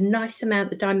a nice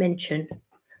amount of dimension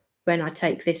when I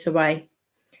take this away.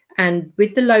 And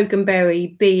with the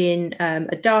Loganberry being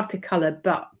a darker colour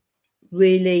but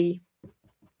really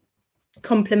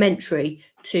complementary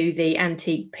to the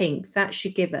antique pink, that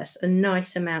should give us a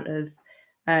nice amount of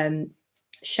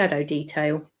shadow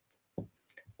detail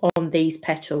on these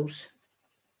petals.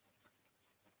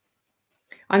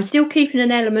 I'm still keeping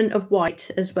an element of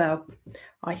white as well.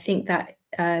 I think that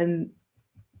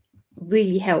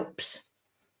really helps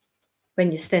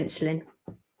when you're stenciling.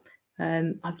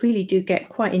 I really do get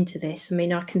quite into this. I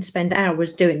mean, I can spend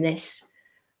hours doing this,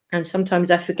 and sometimes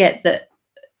I forget that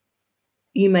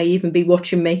you may even be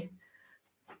watching me.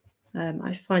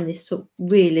 I find this sort of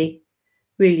really,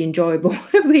 really enjoyable,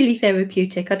 really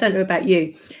therapeutic. I don't know about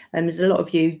you. There's a lot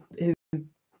of you who've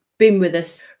been with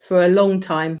us for a long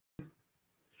time.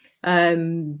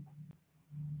 And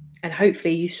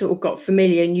hopefully you sort of got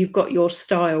familiar and you've got your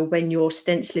style when you're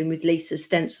stenciling with Lisa's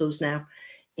stencils now.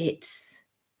 It's,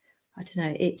 I don't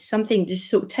know, it's something just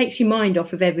sort of takes your mind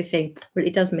off of everything. Well,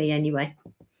 it does me anyway.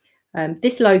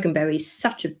 This Loganberry is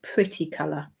such a pretty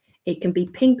colour. It can be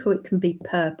pink or it can be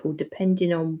purple,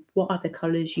 depending on what other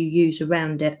colours you use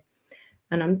around it.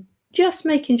 And I'm just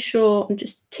making sure I'm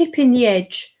just tipping the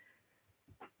edge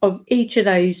of each of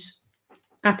those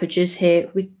apertures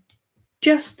here with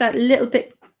just that little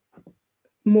bit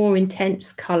more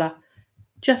intense colour,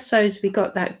 just so as we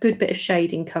got that good bit of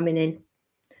shading coming in.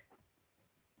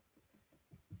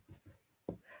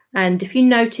 And if you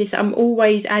notice, I'm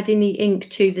always adding the ink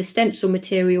to the stencil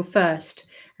material first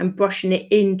and brushing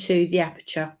it into the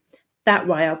aperture. That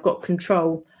way I've got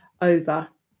control over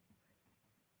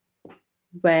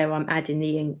where I'm adding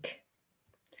the ink.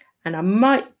 And I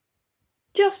might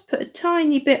just put a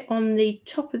tiny bit on the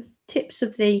top of tips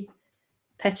of the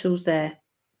petals there,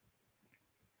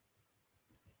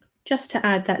 just to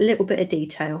add that little bit of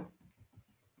detail.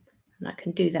 And I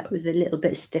can do that with a little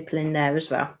bit of stippling there as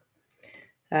well.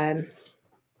 Okay,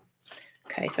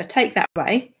 if I take that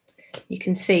away, you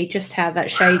can see just how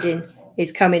that shading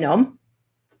is coming on.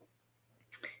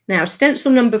 Now,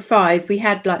 stencil number 5, we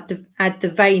had like add the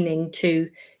veining to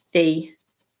the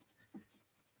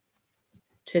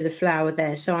flower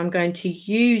there. So I'm going to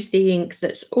use the ink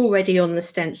that's already on the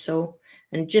stencil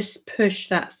and just push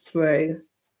that through.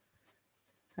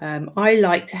 I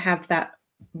like to have that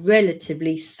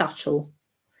relatively subtle,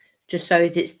 just so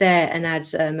as it's there and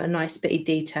adds a nice bit of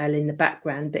detail in the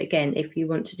background. But again, if you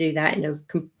want to do that in a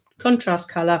contrast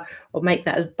colour or make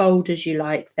that as bold as you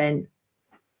like, then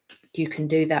you can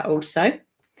do that also.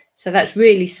 So that's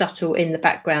really subtle in the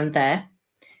background there.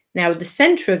 Now, the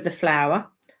centre of the flower,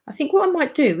 I think what I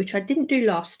might do, which I didn't do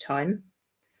last time,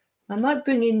 I might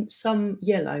bring in some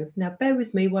yellow. Now, bear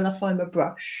with me while I find my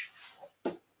brush.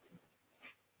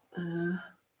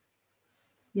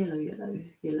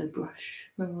 Yellow brush.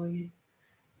 Where are you?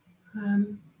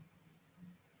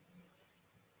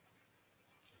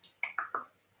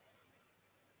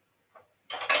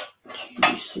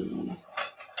 Juicy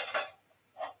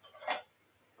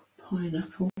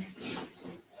pineapple.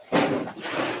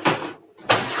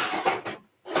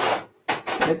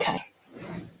 Okay.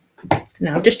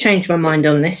 Now I've just changed my mind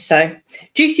on this. So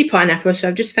juicy pineapple. So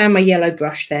I've just found my yellow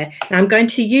brush there. Now I'm going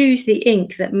to use the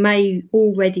ink that may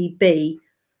already be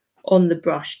on the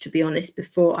brush, to be honest,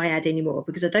 before I add any more,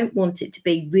 because I don't want it to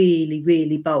be really,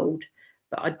 really bold,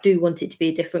 but I do want it to be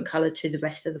a different colour to the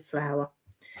rest of the flower.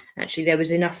 Actually, there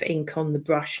was enough ink on the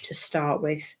brush to start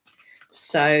with.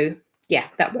 So yeah,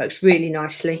 that works really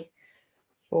nicely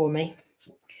for me.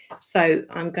 So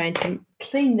I'm going to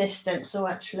clean this stencil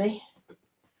actually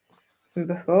from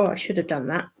before. I should have done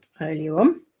that earlier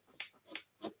on.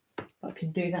 I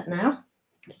can do that now.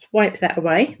 Just wipe that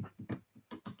away.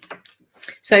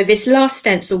 So this last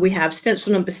stencil we have,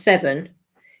 stencil number 7,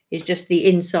 is just the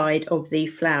inside of the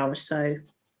flower. So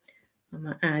I'm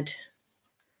going to add,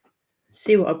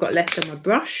 see what I've got left on my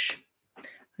brush. I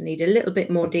need a little bit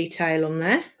more detail on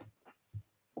there.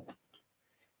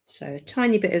 So a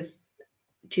tiny bit of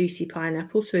juicy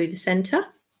pineapple through the centre.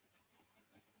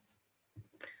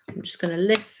 I'm just going to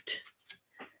lift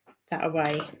that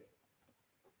away.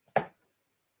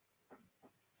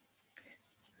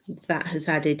 That has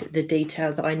added the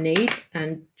detail that I need,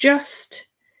 and just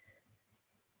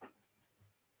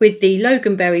with the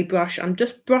Loganberry brush, I'm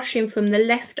just brushing from the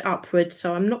left upwards,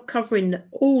 so I'm not covering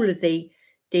all of the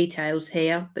details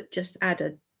here, but just add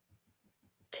a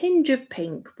tinge of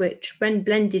pink, which when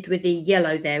blended with the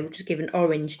yellow there will just give an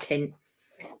orange tint.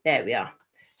 There we are.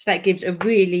 So that gives a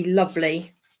really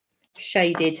lovely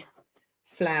shaded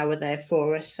flower there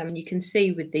for us. I mean, you can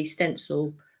see with the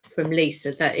stencil from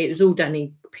Lisa that it was all done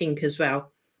in pink as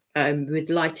well, with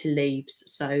lighter leaves.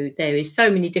 So there is so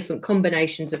many different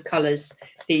combinations of colours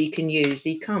that you can use.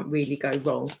 You can't really go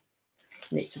wrong.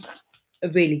 And it's a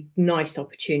really nice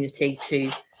opportunity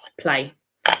to play.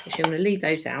 Actually, I'm going to leave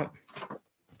those out.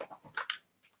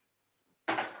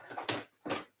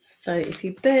 So if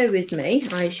you bear with me,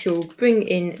 I shall bring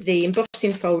in the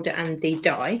embossing folder and the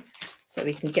die so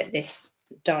we can get this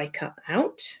die cut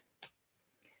out.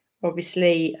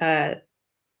 Obviously,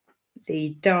 the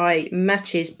die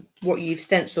matches what you've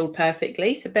stenciled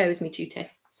perfectly, so bear with me 2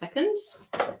 seconds.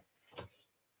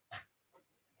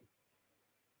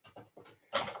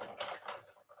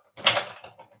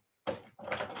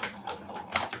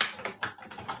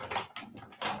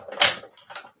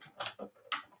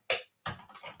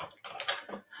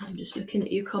 I'm just looking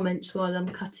at your comments while I'm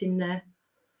cutting there.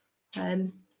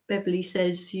 Beverly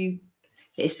says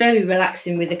it's very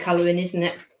relaxing with the colouring, isn't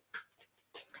it?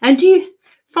 And do you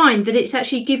find that it's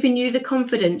actually giving you the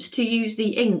confidence to use the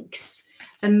inks,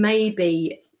 and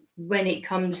maybe when it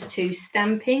comes to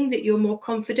stamping that you're more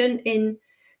confident in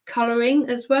colouring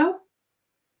as well?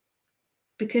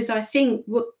 Because I think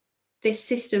what this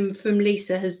system from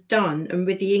Lisa has done, and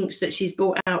with the inks that she's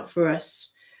brought out for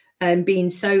us, being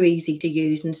so easy to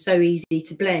use and so easy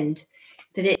to blend,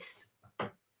 that it's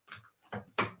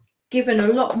given a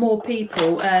lot more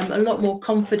people a lot more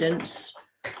confidence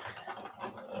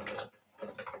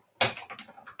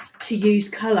to use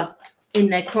colour in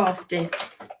their crafting.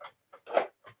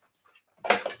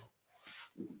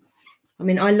 I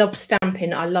mean, I love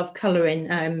stamping, I love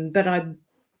colouring, but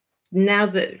now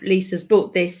that Lisa's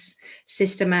brought this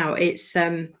system out, it's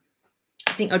I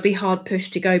think I'd be hard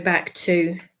pushed to go back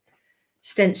to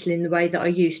stenciling the way that I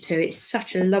used to. It's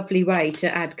such a lovely way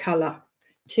to add colour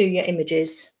to your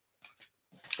images.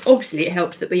 Obviously, it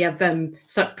helps that we have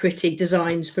such pretty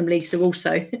designs from Lisa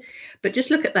also. But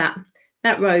just look at that.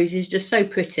 That rose is just so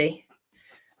pretty.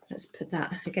 Let's put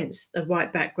that against a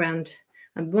white background.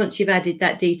 And once you've added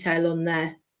that detail on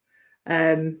there,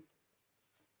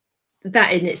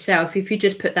 that in itself, if you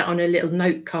just put that on a little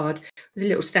note card with a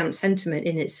little stamped sentiment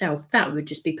in itself, that would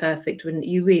just be perfect, wouldn't it?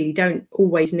 You really don't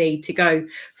always need to go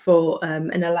for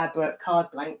an elaborate card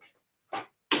blank.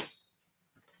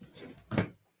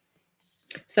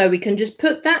 So we can just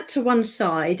put that to one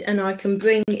side, and I can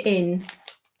bring in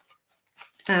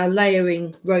our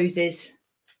Layering Roses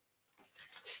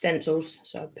stencils.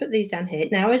 So I'll put these down here.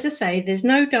 Now, as I say, there's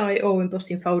no die or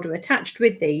embossing folder attached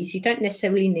with these. You don't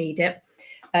necessarily need it,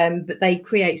 but they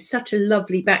create such a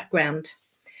lovely background.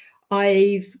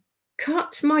 I've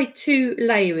cut my 2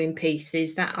 layering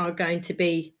pieces that are going to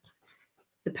be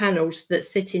the panels that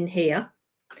sit in here.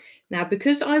 Now,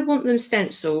 because I want them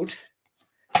stenciled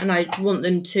and I want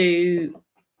them to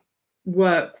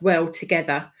work well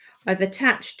together, I've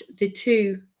attached the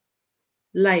 2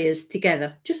 layers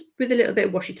together just with a little bit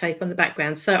of washi tape on the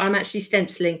background. So I'm actually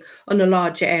stenciling on a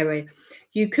larger area.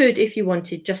 You could, if you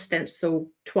wanted, just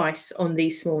stencil twice on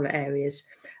these smaller areas.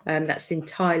 That's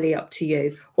entirely up to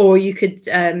you. Or you could,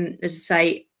 as I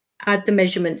say, add the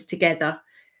measurements together,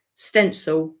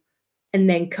 stencil, and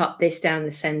then cut this down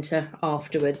the centre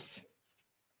afterwards.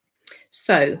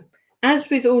 So, as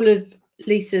with all of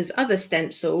Lisa's other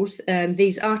stencils,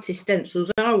 these artist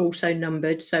stencils are also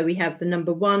numbered. So we have the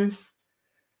number 1,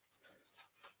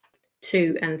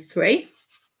 2 and 3.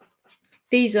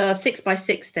 These are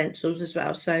 6x6 stencils as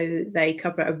well, so they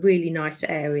cover a really nice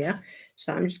area.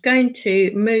 So I'm just going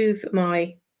to move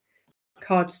my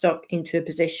cardstock into a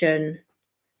position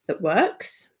that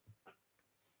works.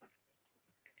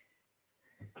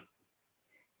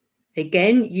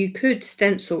 Again, you could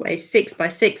stencil a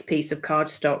 6x6 piece of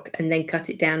cardstock and then cut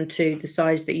it down to the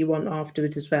size that you want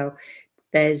afterwards as well.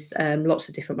 There's lots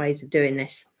of different ways of doing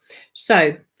this.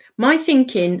 So my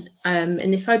thinking,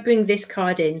 and if I bring this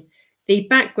card in, the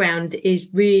background is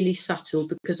really subtle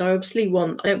because I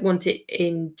don't want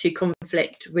it to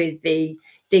conflict with the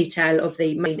detail of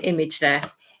the main image there.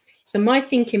 So my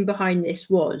thinking behind this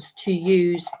was to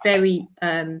use very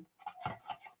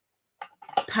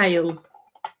pale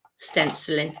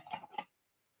stenciling.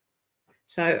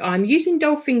 So I'm using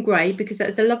Dolphin Grey because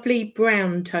that's a lovely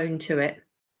brown tone to it.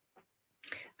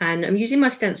 And I'm using my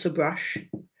stencil brush.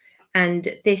 And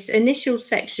this initial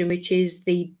section, which is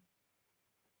the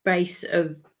base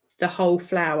of the whole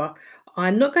flower,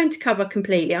 I'm not going to cover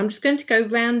completely. I'm just going to go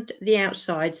round the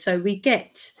outside so we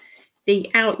get the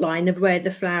outline of where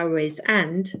the flower is.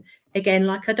 And again,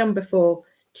 like I've done before,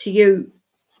 to you,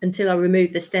 until I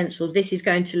remove the stencil, this is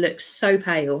going to look so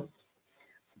pale,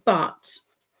 but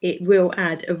it will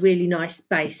add a really nice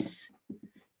base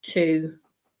to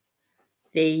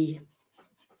the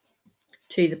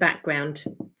background.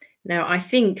 Now, I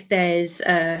think there's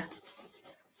a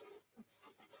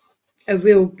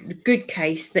real good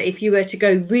case that if you were to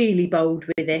go really bold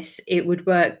with this, it would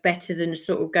work better than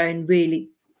sort of going really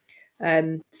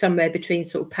somewhere between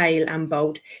sort of pale and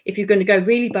bold. If you're going to go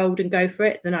really bold and go for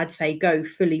it, then I'd say go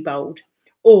fully bold,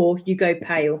 or you go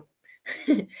pale,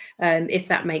 if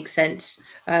that makes sense.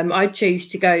 I choose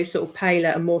to go sort of paler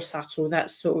and more subtle.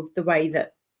 That's sort of the way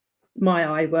that my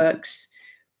eye works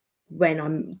when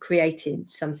I'm creating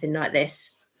something like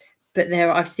this. But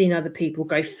I've seen other people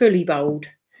go fully bold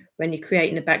when you're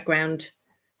creating a background,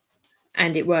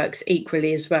 and it works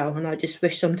equally as well. And I just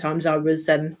wish sometimes I was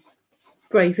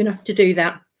brave enough to do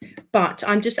that. But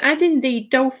I'm just adding the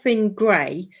Dolphin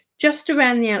Grey just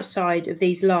around the outside of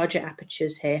these larger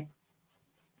apertures here.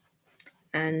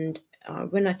 And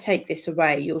when I take this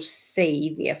away, you'll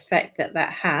see the effect that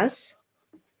that has.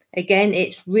 Again,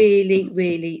 it's really,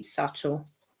 really subtle.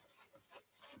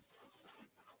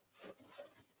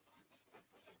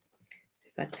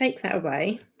 If I take that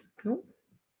away,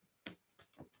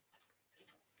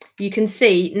 you can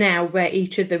see now where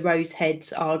each of the rose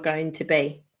heads are going to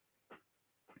be.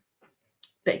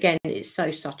 But again, it's so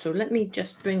subtle. Let me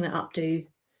just bring that up to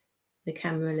the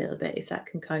camera a little bit, if that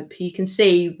can cope. You can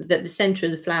see that the centre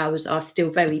of the flowers are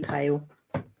still very pale.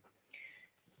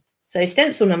 So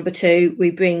stencil number 2,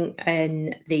 we bring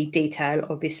in the detail,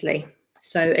 obviously.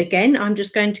 So again, I'm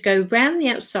just going to go round the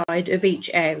outside of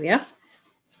each area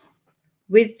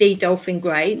with the Dolphin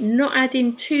Grey, not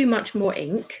adding too much more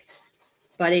ink,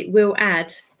 but it will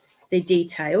add the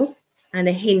detail and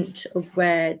a hint of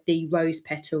where the rose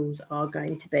petals are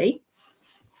going to be.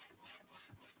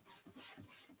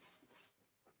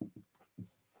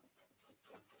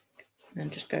 And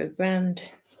just go round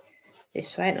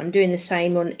this way. And I'm doing the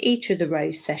same on each of the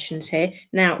rose sessions here.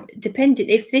 Now, depending,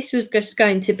 if this was just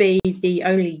going to be the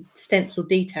only stencil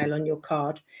detail on your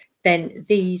card, then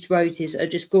these roses are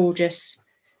just gorgeous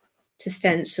to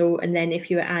stencil. And then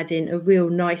if you're adding a real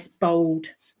nice bold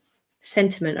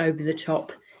sentiment over the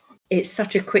top, it's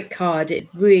such a quick card.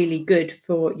 It's really good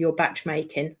for your batch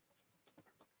making.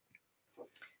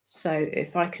 So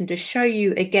if I can just show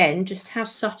you again just how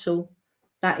subtle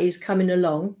that is coming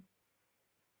along.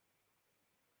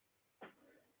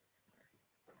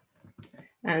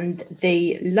 And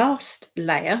the last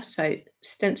layer, so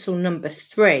stencil number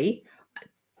 3,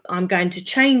 I'm going to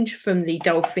change from the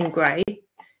Dolphin Grey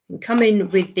and come in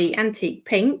with the Antique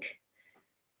Pink.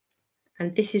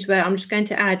 And this is where I'm just going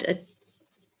to add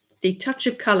the touch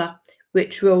of colour,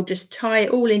 which will just tie it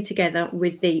all in together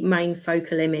with the main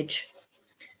focal image.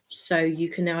 So you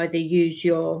can either use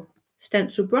your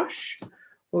stencil brush,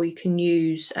 or you can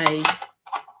use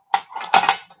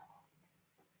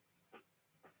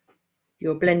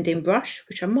your blending brush,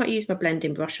 which I might use my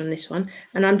blending brush on this one.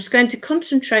 And I'm just going to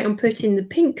concentrate on putting the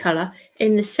pink colour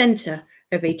in the centre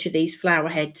of each of these flower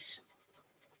heads.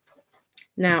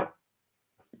 Now,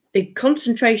 the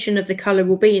concentration of the colour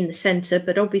will be in the centre,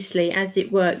 but obviously as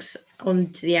it works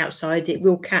onto the outside, it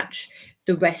will catch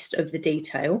the rest of the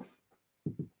detail.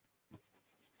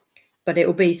 But it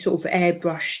will be sort of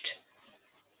airbrushed,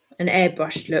 an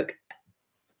airbrushed look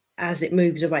as it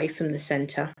moves away from the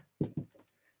centre.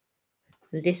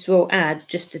 This will add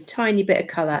just a tiny bit of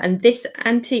colour, and this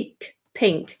Antique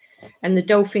Pink and the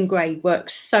Dolphin Grey work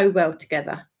so well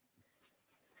together.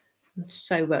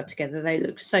 So well together, they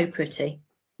look so pretty.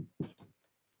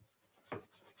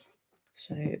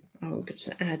 So I'll just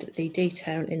add the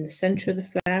detail in the centre of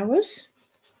the flowers.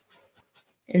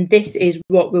 And this is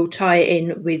what will tie it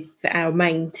in with our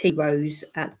main tea rose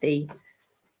as the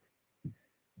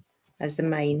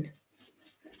main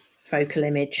focal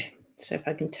image. So if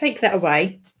I can take that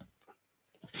away,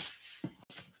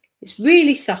 it's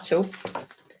really subtle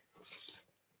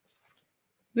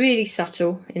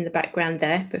in the background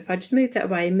there. But if I just move that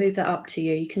away and move that up to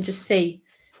you, you can just see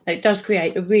it does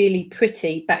create a really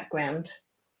pretty background.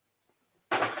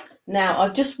 Now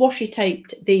I've just washi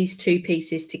taped these two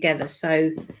pieces together,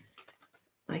 so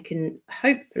I can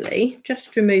hopefully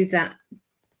just remove that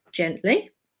gently.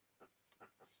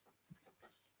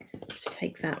 Just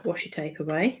take that washi tape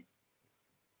away.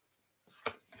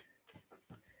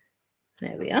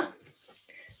 There we are.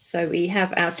 So we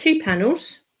have our two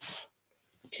panels,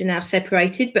 which are now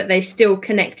separated, but they're still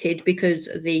connected because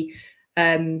of the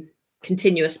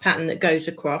continuous pattern that goes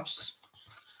across.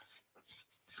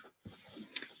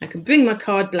 I can bring my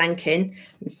card blank in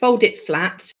and fold it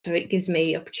flat, so it gives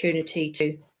me opportunity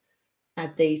to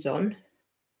add these on.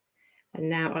 And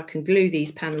now I can glue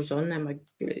these panels on. Now my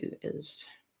glue is...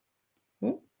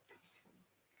 Oh.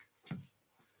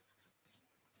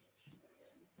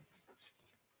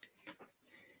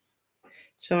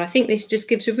 So I think this just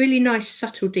gives a really nice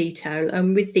subtle detail,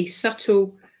 and with the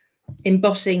subtle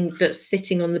embossing that's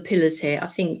sitting on the pillars here, I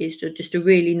think it's just a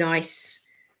really nice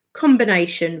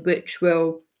combination, which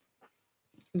will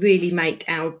really make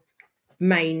our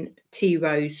main tea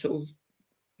rose sort of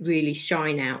really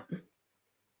shine out.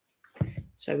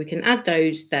 So we can add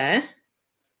those there.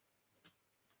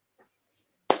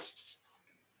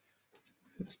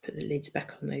 Let's put the lids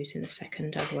back on those in a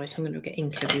second, otherwise I'm going to get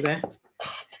ink everywhere.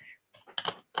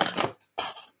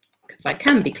 Because I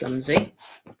can be clumsy.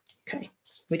 Okay,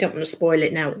 we don't want to spoil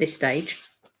it now at this stage.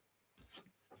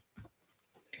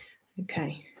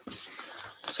 Okay,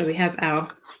 so we have our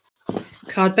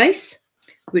card base,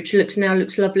 which looks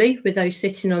lovely with those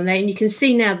sitting on there, and you can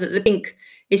see now that the pink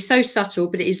is so subtle,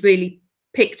 but it is really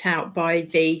picked out by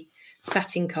the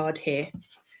satin card here.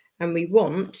 And we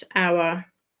want our,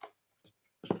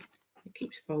 it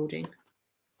keeps folding,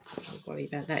 I'll worry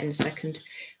about that in a second.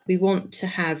 We want to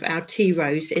have our tea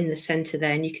rose in the centre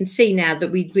there, and you can see now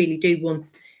that we really do want,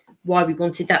 why we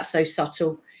wanted that so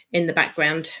subtle in the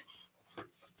background.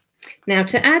 Now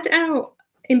to add our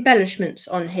embellishments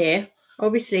on here,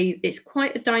 obviously it's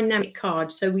quite a dynamic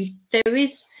card, so there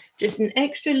is just an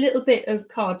extra little bit of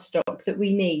cardstock that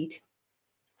we need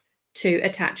to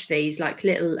attach these, like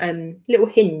little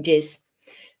hinges.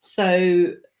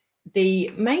 So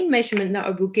the main measurement that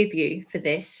I will give you for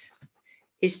this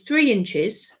is 3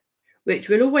 inches, which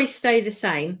will always stay the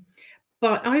same,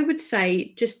 but I would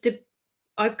say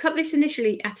I've cut this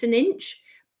initially at 1 inch,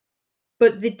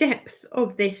 but the depth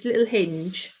of this little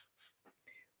hinge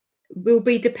will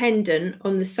be dependent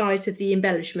on the size of the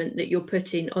embellishment that you're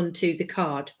putting onto the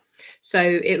card. So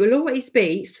it will always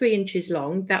be 3 inches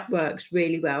long. That works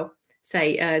really well.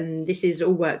 Say this is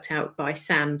all worked out by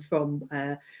Sam from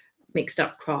Mixed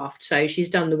Up Craft. So she's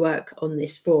done the work on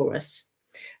this for us.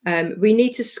 We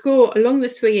need to score along the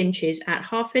 3 inches at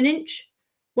 1/2 inch,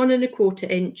 1 1/4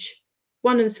 inch,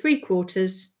 1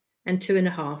 3/4, and 2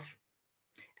 1/2.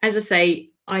 As I say,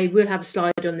 I will have a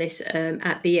slide on this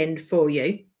at the end for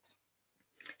you.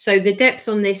 So the depth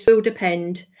on this will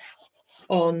depend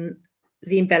on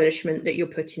the embellishment that you're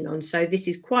putting on. So this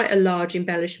is quite a large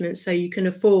embellishment, so you can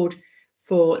afford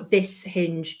for this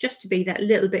hinge just to be that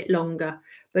little bit longer.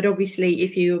 But obviously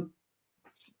if you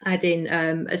add in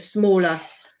a smaller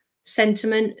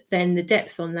sentiment, then the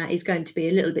depth on that is going to be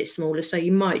a little bit smaller, so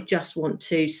you might just want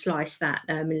to slice that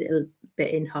a little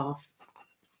bit in half.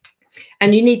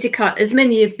 And you need to cut as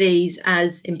many of these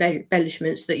as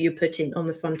embellishments that you're putting on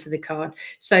the front of the card.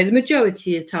 So the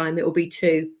majority of the time it will be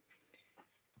two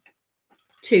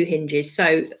hinges.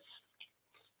 So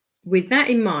with that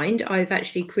in mind, I've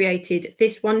actually created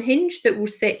this one hinge that will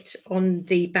sit on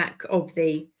the back of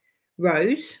the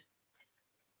rose,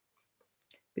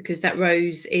 because that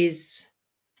rose is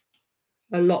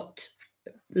a lot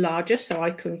larger, so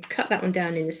I can cut that one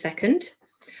down in a second.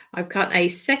 I've cut a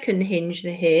second hinge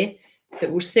here that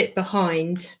will sit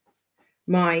behind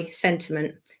my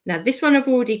sentiment. Now this one I've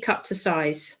already cut to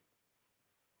size,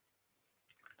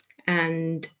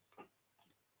 and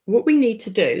what we need to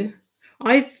do,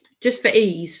 I've just for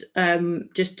ease,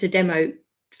 just to demo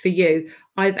for you,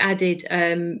 I've added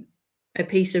a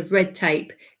piece of red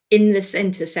tape in the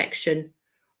center section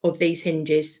of these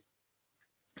hinges.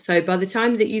 So by the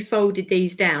time that you folded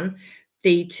these down,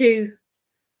 you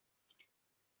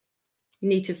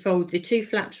need to fold the two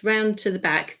flaps round to the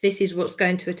back. This is what's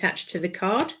going to attach to the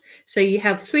card. So you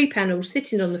have 3 panels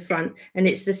sitting on the front, and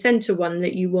it's the center one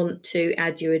that you want to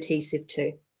add your adhesive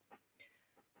to.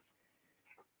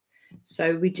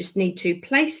 So we just need to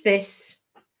place this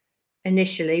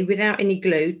initially without any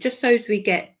glue, just so as we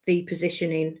get the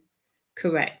positioning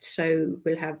correct. So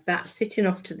we'll have that sitting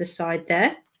off to the side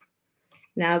there.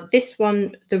 Now this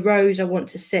one, the rose, I want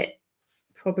to sit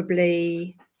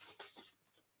probably,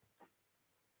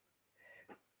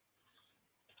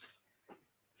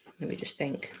 let me just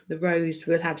think, the rose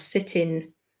will have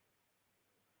sitting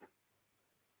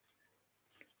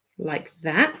like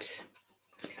that.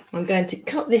 I'm going to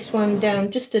cut this one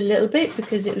down just a little bit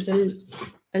because it was a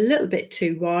little bit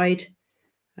too wide.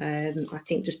 I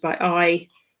think just by eye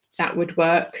that would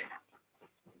work.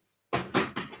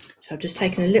 So I've just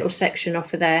taken a little section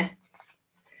off of there,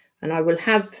 and I will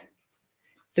have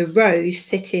the rose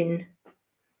sitting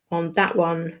on that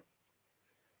one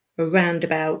around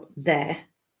about there.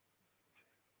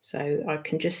 So I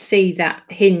can just see that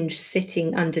hinge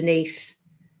sitting underneath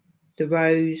the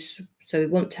rose. So we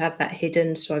want to have that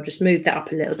hidden. So I've just moved that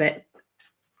up a little bit.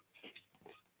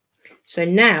 So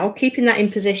now, keeping that in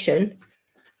position,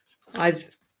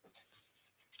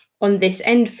 on this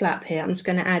end flap here, I'm just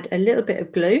going to add a little bit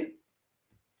of glue.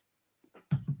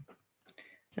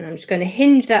 And I'm just going to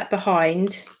hinge that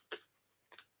behind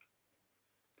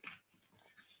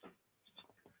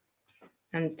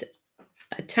and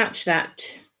attach that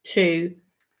to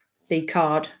the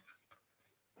card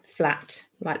flat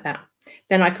like that.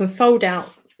 Then I can fold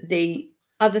out the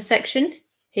other section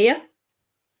here,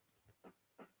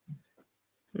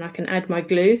 and I can add my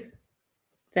glue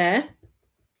there.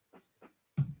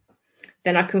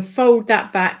 Then I can fold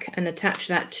that back and attach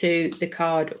that to the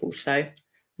card also.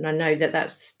 And I know that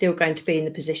that's still going to be in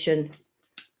the position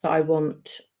that I want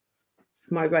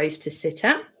my rose to sit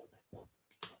at.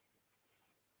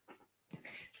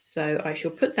 So I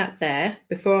shall put that there.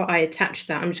 Before I attach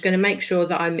that, I'm just going to make sure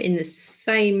that I'm in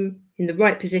the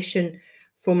right position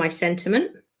for my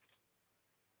sentiment,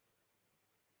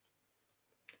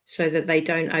 so that they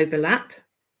don't overlap.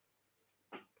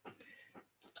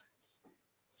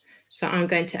 So I'm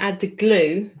going to add the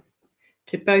glue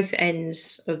to both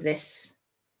ends of this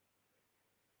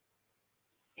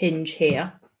hinge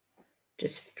here.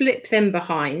 Just flip them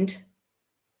behind.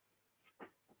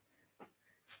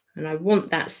 And I want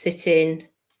that sitting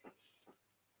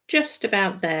just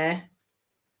about there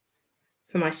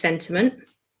for my sentiment.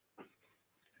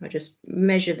 I just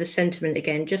measure the sentiment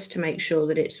again just to make sure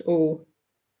that it's all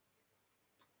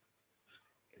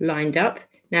lined up.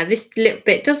 Now this little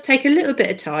bit does take a little bit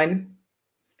of time,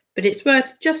 but it's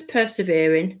worth just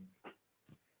persevering.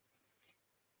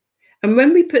 And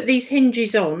when we put these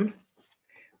hinges on,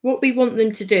 what we want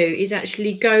them to do is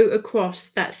actually go across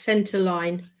that center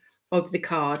line of the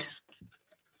card.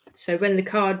 So when the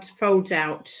card folds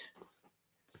out,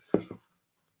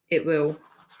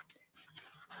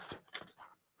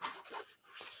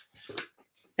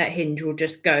 that hinge will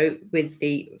just go with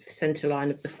the center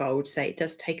line of the fold. So it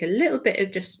does take a little bit of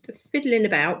just fiddling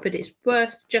about, but it's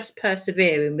worth just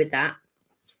persevering with that.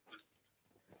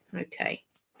 Okay.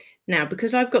 Now,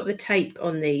 because I've got the tape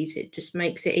on these, it just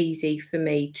makes it easy for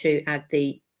me to add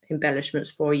the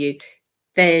embellishments for you.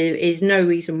 There is no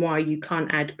reason why you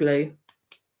can't add glue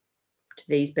to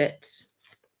these bits.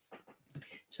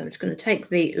 So I'm just going to take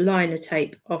the liner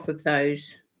tape off of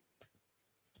those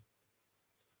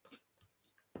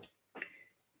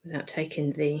without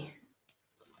taking the,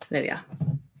 there we are.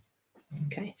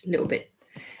 Okay, it's a little bit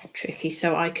tricky,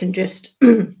 so I can just,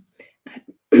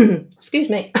 excuse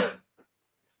me,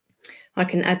 I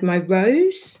can add my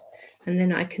rose, and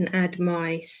then I can add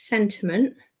my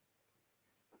sentiment,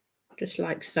 just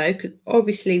like so.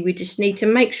 Obviously, we just need to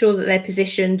make sure that they're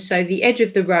positioned so the edge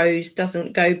of the rose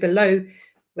doesn't go below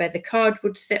where the card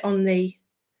would sit on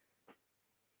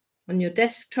your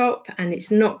desktop, and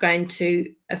it's not going to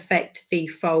affect the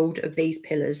fold of these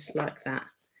pillars like that.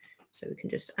 So we can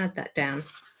just add that down.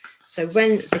 So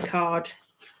when the card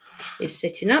is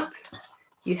sitting up,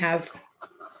 you have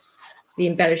the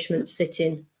embellishment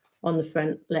sitting on the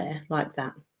front layer like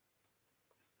that.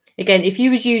 Again, if you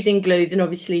was using glue, then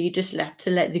obviously you just have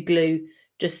to let the glue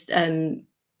just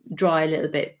dry a little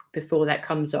bit before that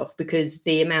comes off, because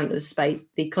the amount of space,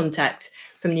 the contact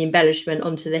from the embellishment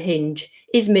onto the hinge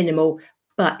is minimal,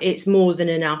 but it's more than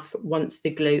enough once the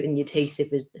glue and the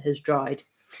adhesive has dried.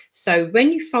 So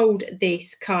when you fold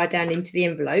this card down into the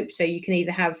envelope, so you can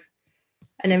either have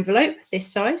an envelope this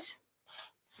size.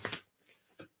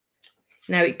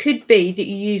 Now it could be that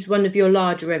you use one of your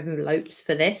larger envelopes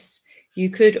for this. You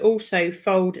could also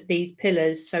fold these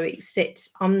pillars so it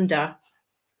sits under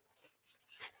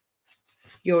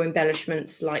your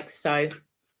embellishments like so.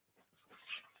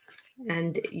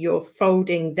 And you're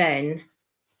folding then,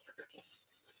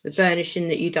 the burnishing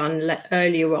that you've done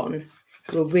earlier on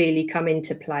will really come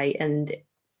into play, and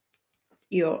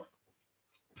you'll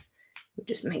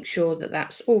just make sure that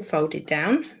that's all folded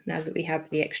down now that we have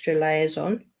the extra layers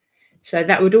on. So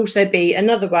that would also be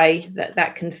another way that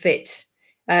that can fit,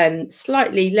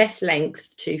 slightly less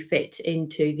length to fit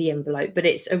into the envelope, but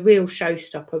it's a real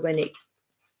showstopper when it's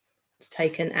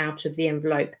taken out of the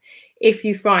envelope. If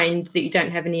you find that you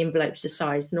don't have any envelopes to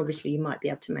size, then obviously you might be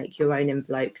able to make your own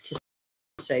envelope to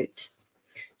suit.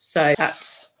 So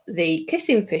that's the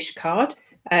Kissing Fish card,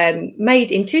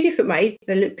 made in two different ways.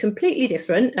 They look completely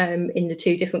different in the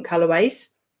two different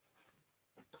colourways,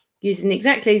 using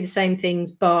exactly the same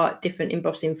things but different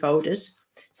embossing folders.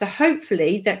 So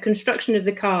hopefully that construction of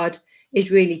the card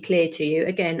is really clear to you.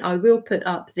 Again, I will put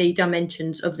up the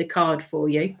dimensions of the card for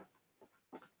you.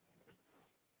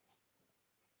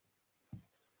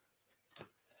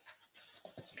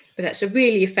 But that's a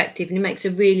really effective, and it makes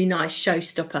a really nice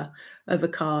showstopper of a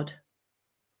card.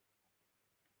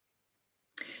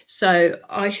 So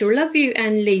I shall love you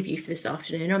and leave you for this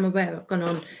afternoon. I'm aware I've gone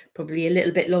on probably a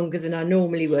little bit longer than I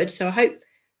normally would. So I hope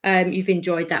you've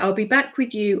enjoyed that. I'll be back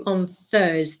with you on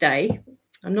Thursday.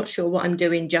 I'm not sure what I'm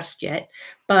doing just yet,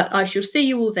 but I shall see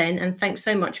you all then. And thanks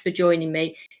so much for joining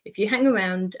me. If you hang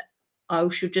around, I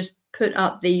shall just put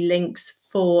up the links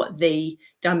for the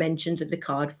dimensions of the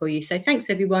card for you. So thanks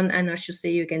everyone, and I shall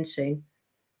see you again soon.